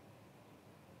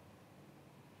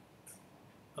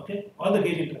 Okay, all the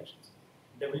gauge interactions,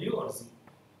 W or Z.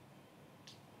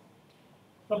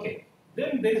 Okay,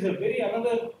 then there is a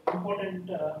another important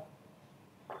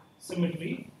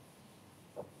symmetry.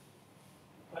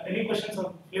 Any questions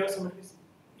on flavor symmetries?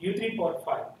 U3 power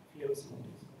 5 flavor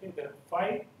symmetries. Okay, there are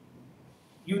 5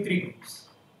 U3 groups.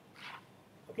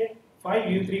 Okay, 5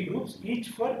 U3 groups, each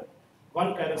for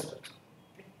one chiral structure.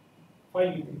 Okay, 5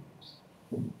 U3 groups.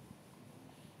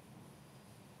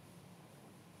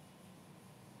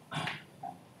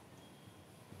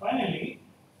 Finally,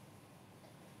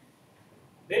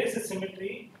 there is a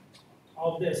symmetry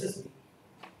of the SSB.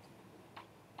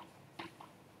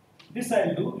 This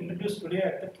I will introduce today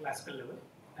at the classical level,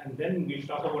 and then we'll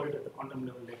talk about it at the quantum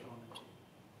level later on, actually,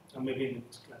 or maybe in the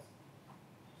next class.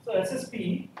 So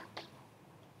SSB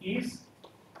is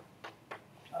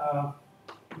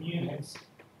mu h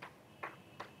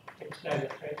dash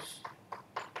h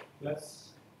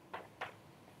plus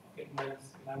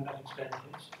minus lambda h dash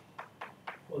h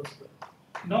whole square.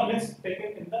 Now let's take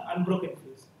it in the unbroken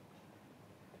phase.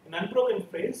 In unbroken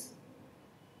phase,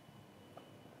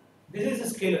 this is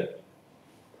a scalar.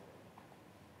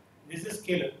 This is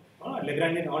scalar.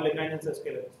 Lagrangian, all Lagrangians are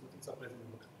scalar. Nothing surprising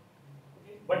about it.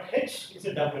 Okay. But H is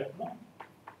a doublet. No?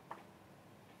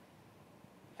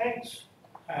 H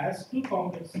has two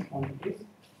complex quantities,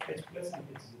 H plus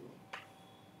and H0.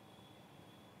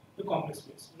 Two complex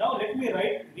fields. Now let me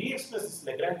re-express this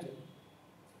Lagrangian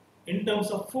in terms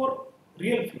of 4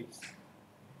 real fields.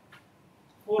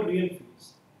 4 real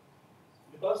fields.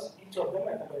 Because each of them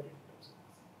I have written in terms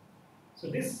of this. So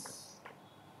this,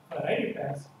 I write it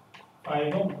as phi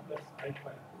 1 plus I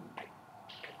phi 2,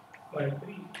 phi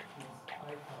 3 plus I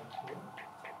phi 4.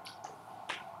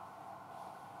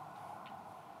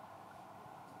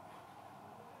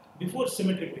 Before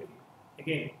symmetry breaking,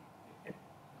 again,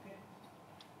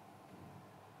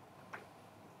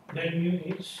 del mu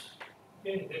h,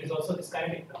 okay, there is also this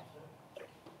kinetic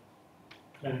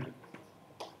term.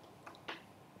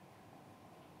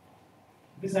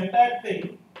 This entire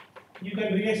thing, you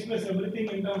can re-express everything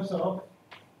in terms of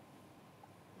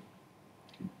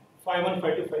phi 1,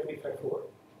 phi 2, phi 3, phi 4.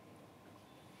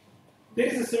 There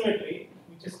is a symmetry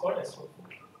which is called S4.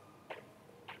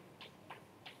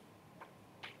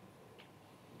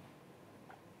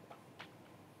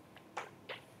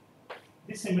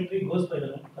 This symmetry goes by the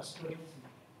name custodial symmetry.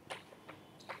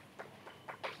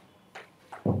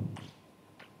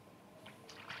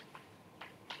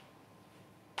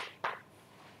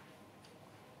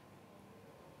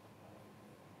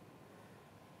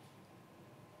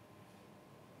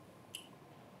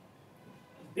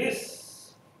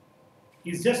 This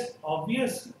is just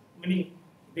obvious, meaning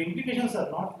the implications are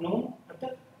not known at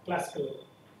the classical level.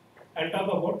 I'll talk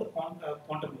about the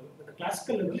quantum level. At the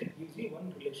classical level, it gives you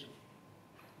one relation,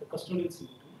 the custodial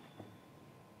symmetry.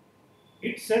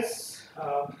 It says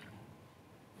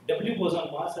W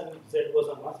boson mass and Z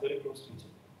boson mass very close to each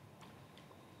other.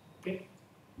 Okay.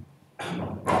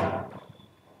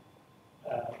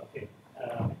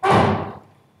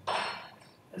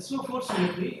 SO4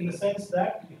 symmetry in the sense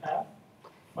that you have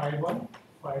phi 1,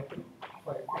 phi 2,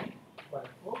 phi 3, phi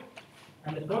 4,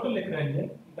 and the total Lagrangian,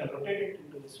 you can rotate it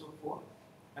into SO4,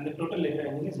 and the total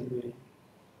Lagrangian is into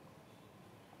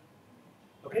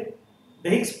A. Okay? The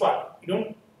Higgs part,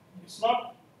 it's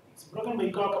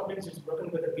broken by echo couplings, it's broken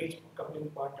by the gauge coupling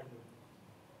part and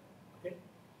okay.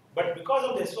 But because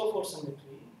of the SO4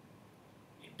 symmetry,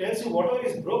 it tells you whatever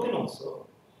is broken also,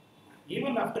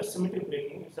 even after symmetry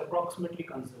breaking, it's approximately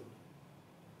conserved.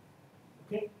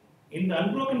 Okay. In the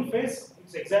unbroken phase,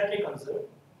 it's exactly conserved.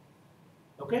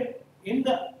 Okay. In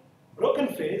the broken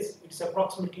phase, it's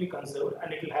approximately conserved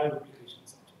and it will have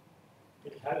implications.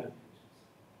 It will have implications.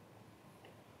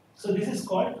 So this is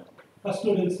called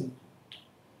custodial symmetry.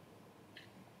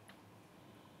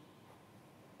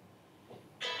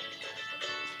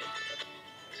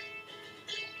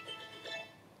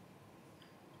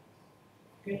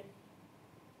 Okay.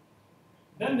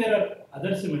 Then there are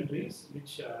other symmetries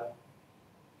which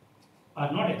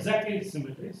are not exactly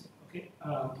symmetries. Okay.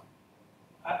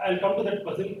 I'll come to that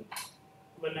puzzle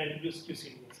when I introduce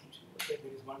QCD essentially. Okay.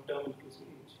 There is one term in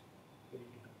QCD which we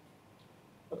need to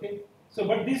know. Okay. So,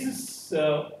 but this is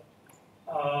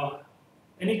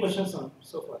any questions on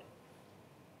so far?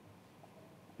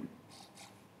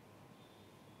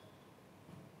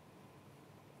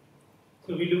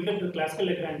 So we looked at the classical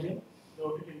Lagrangian,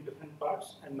 wrote it in different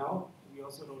parts, and now we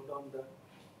also wrote down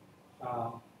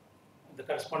the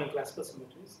corresponding classical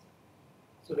symmetries.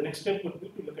 So the next step would be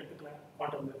to look at the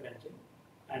quantum Lagrangian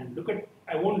and look at.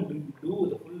 I won't do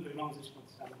the full renormalization of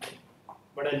the standard,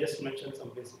 but I'll just mention some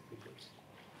basic features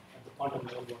at the quantum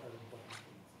level. What are the important things?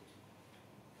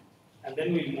 And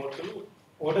then we'll move to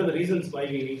what are the reasons why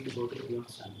we need to go to the beyond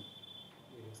standard.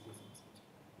 Various reasons.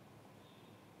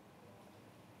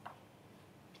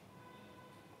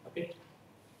 Okay.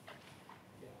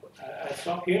 Yeah. I'll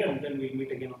stop here and then we'll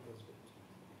meet again on Thursday.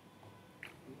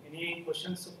 Any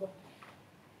questions so far?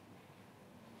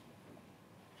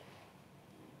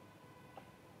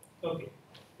 Okay.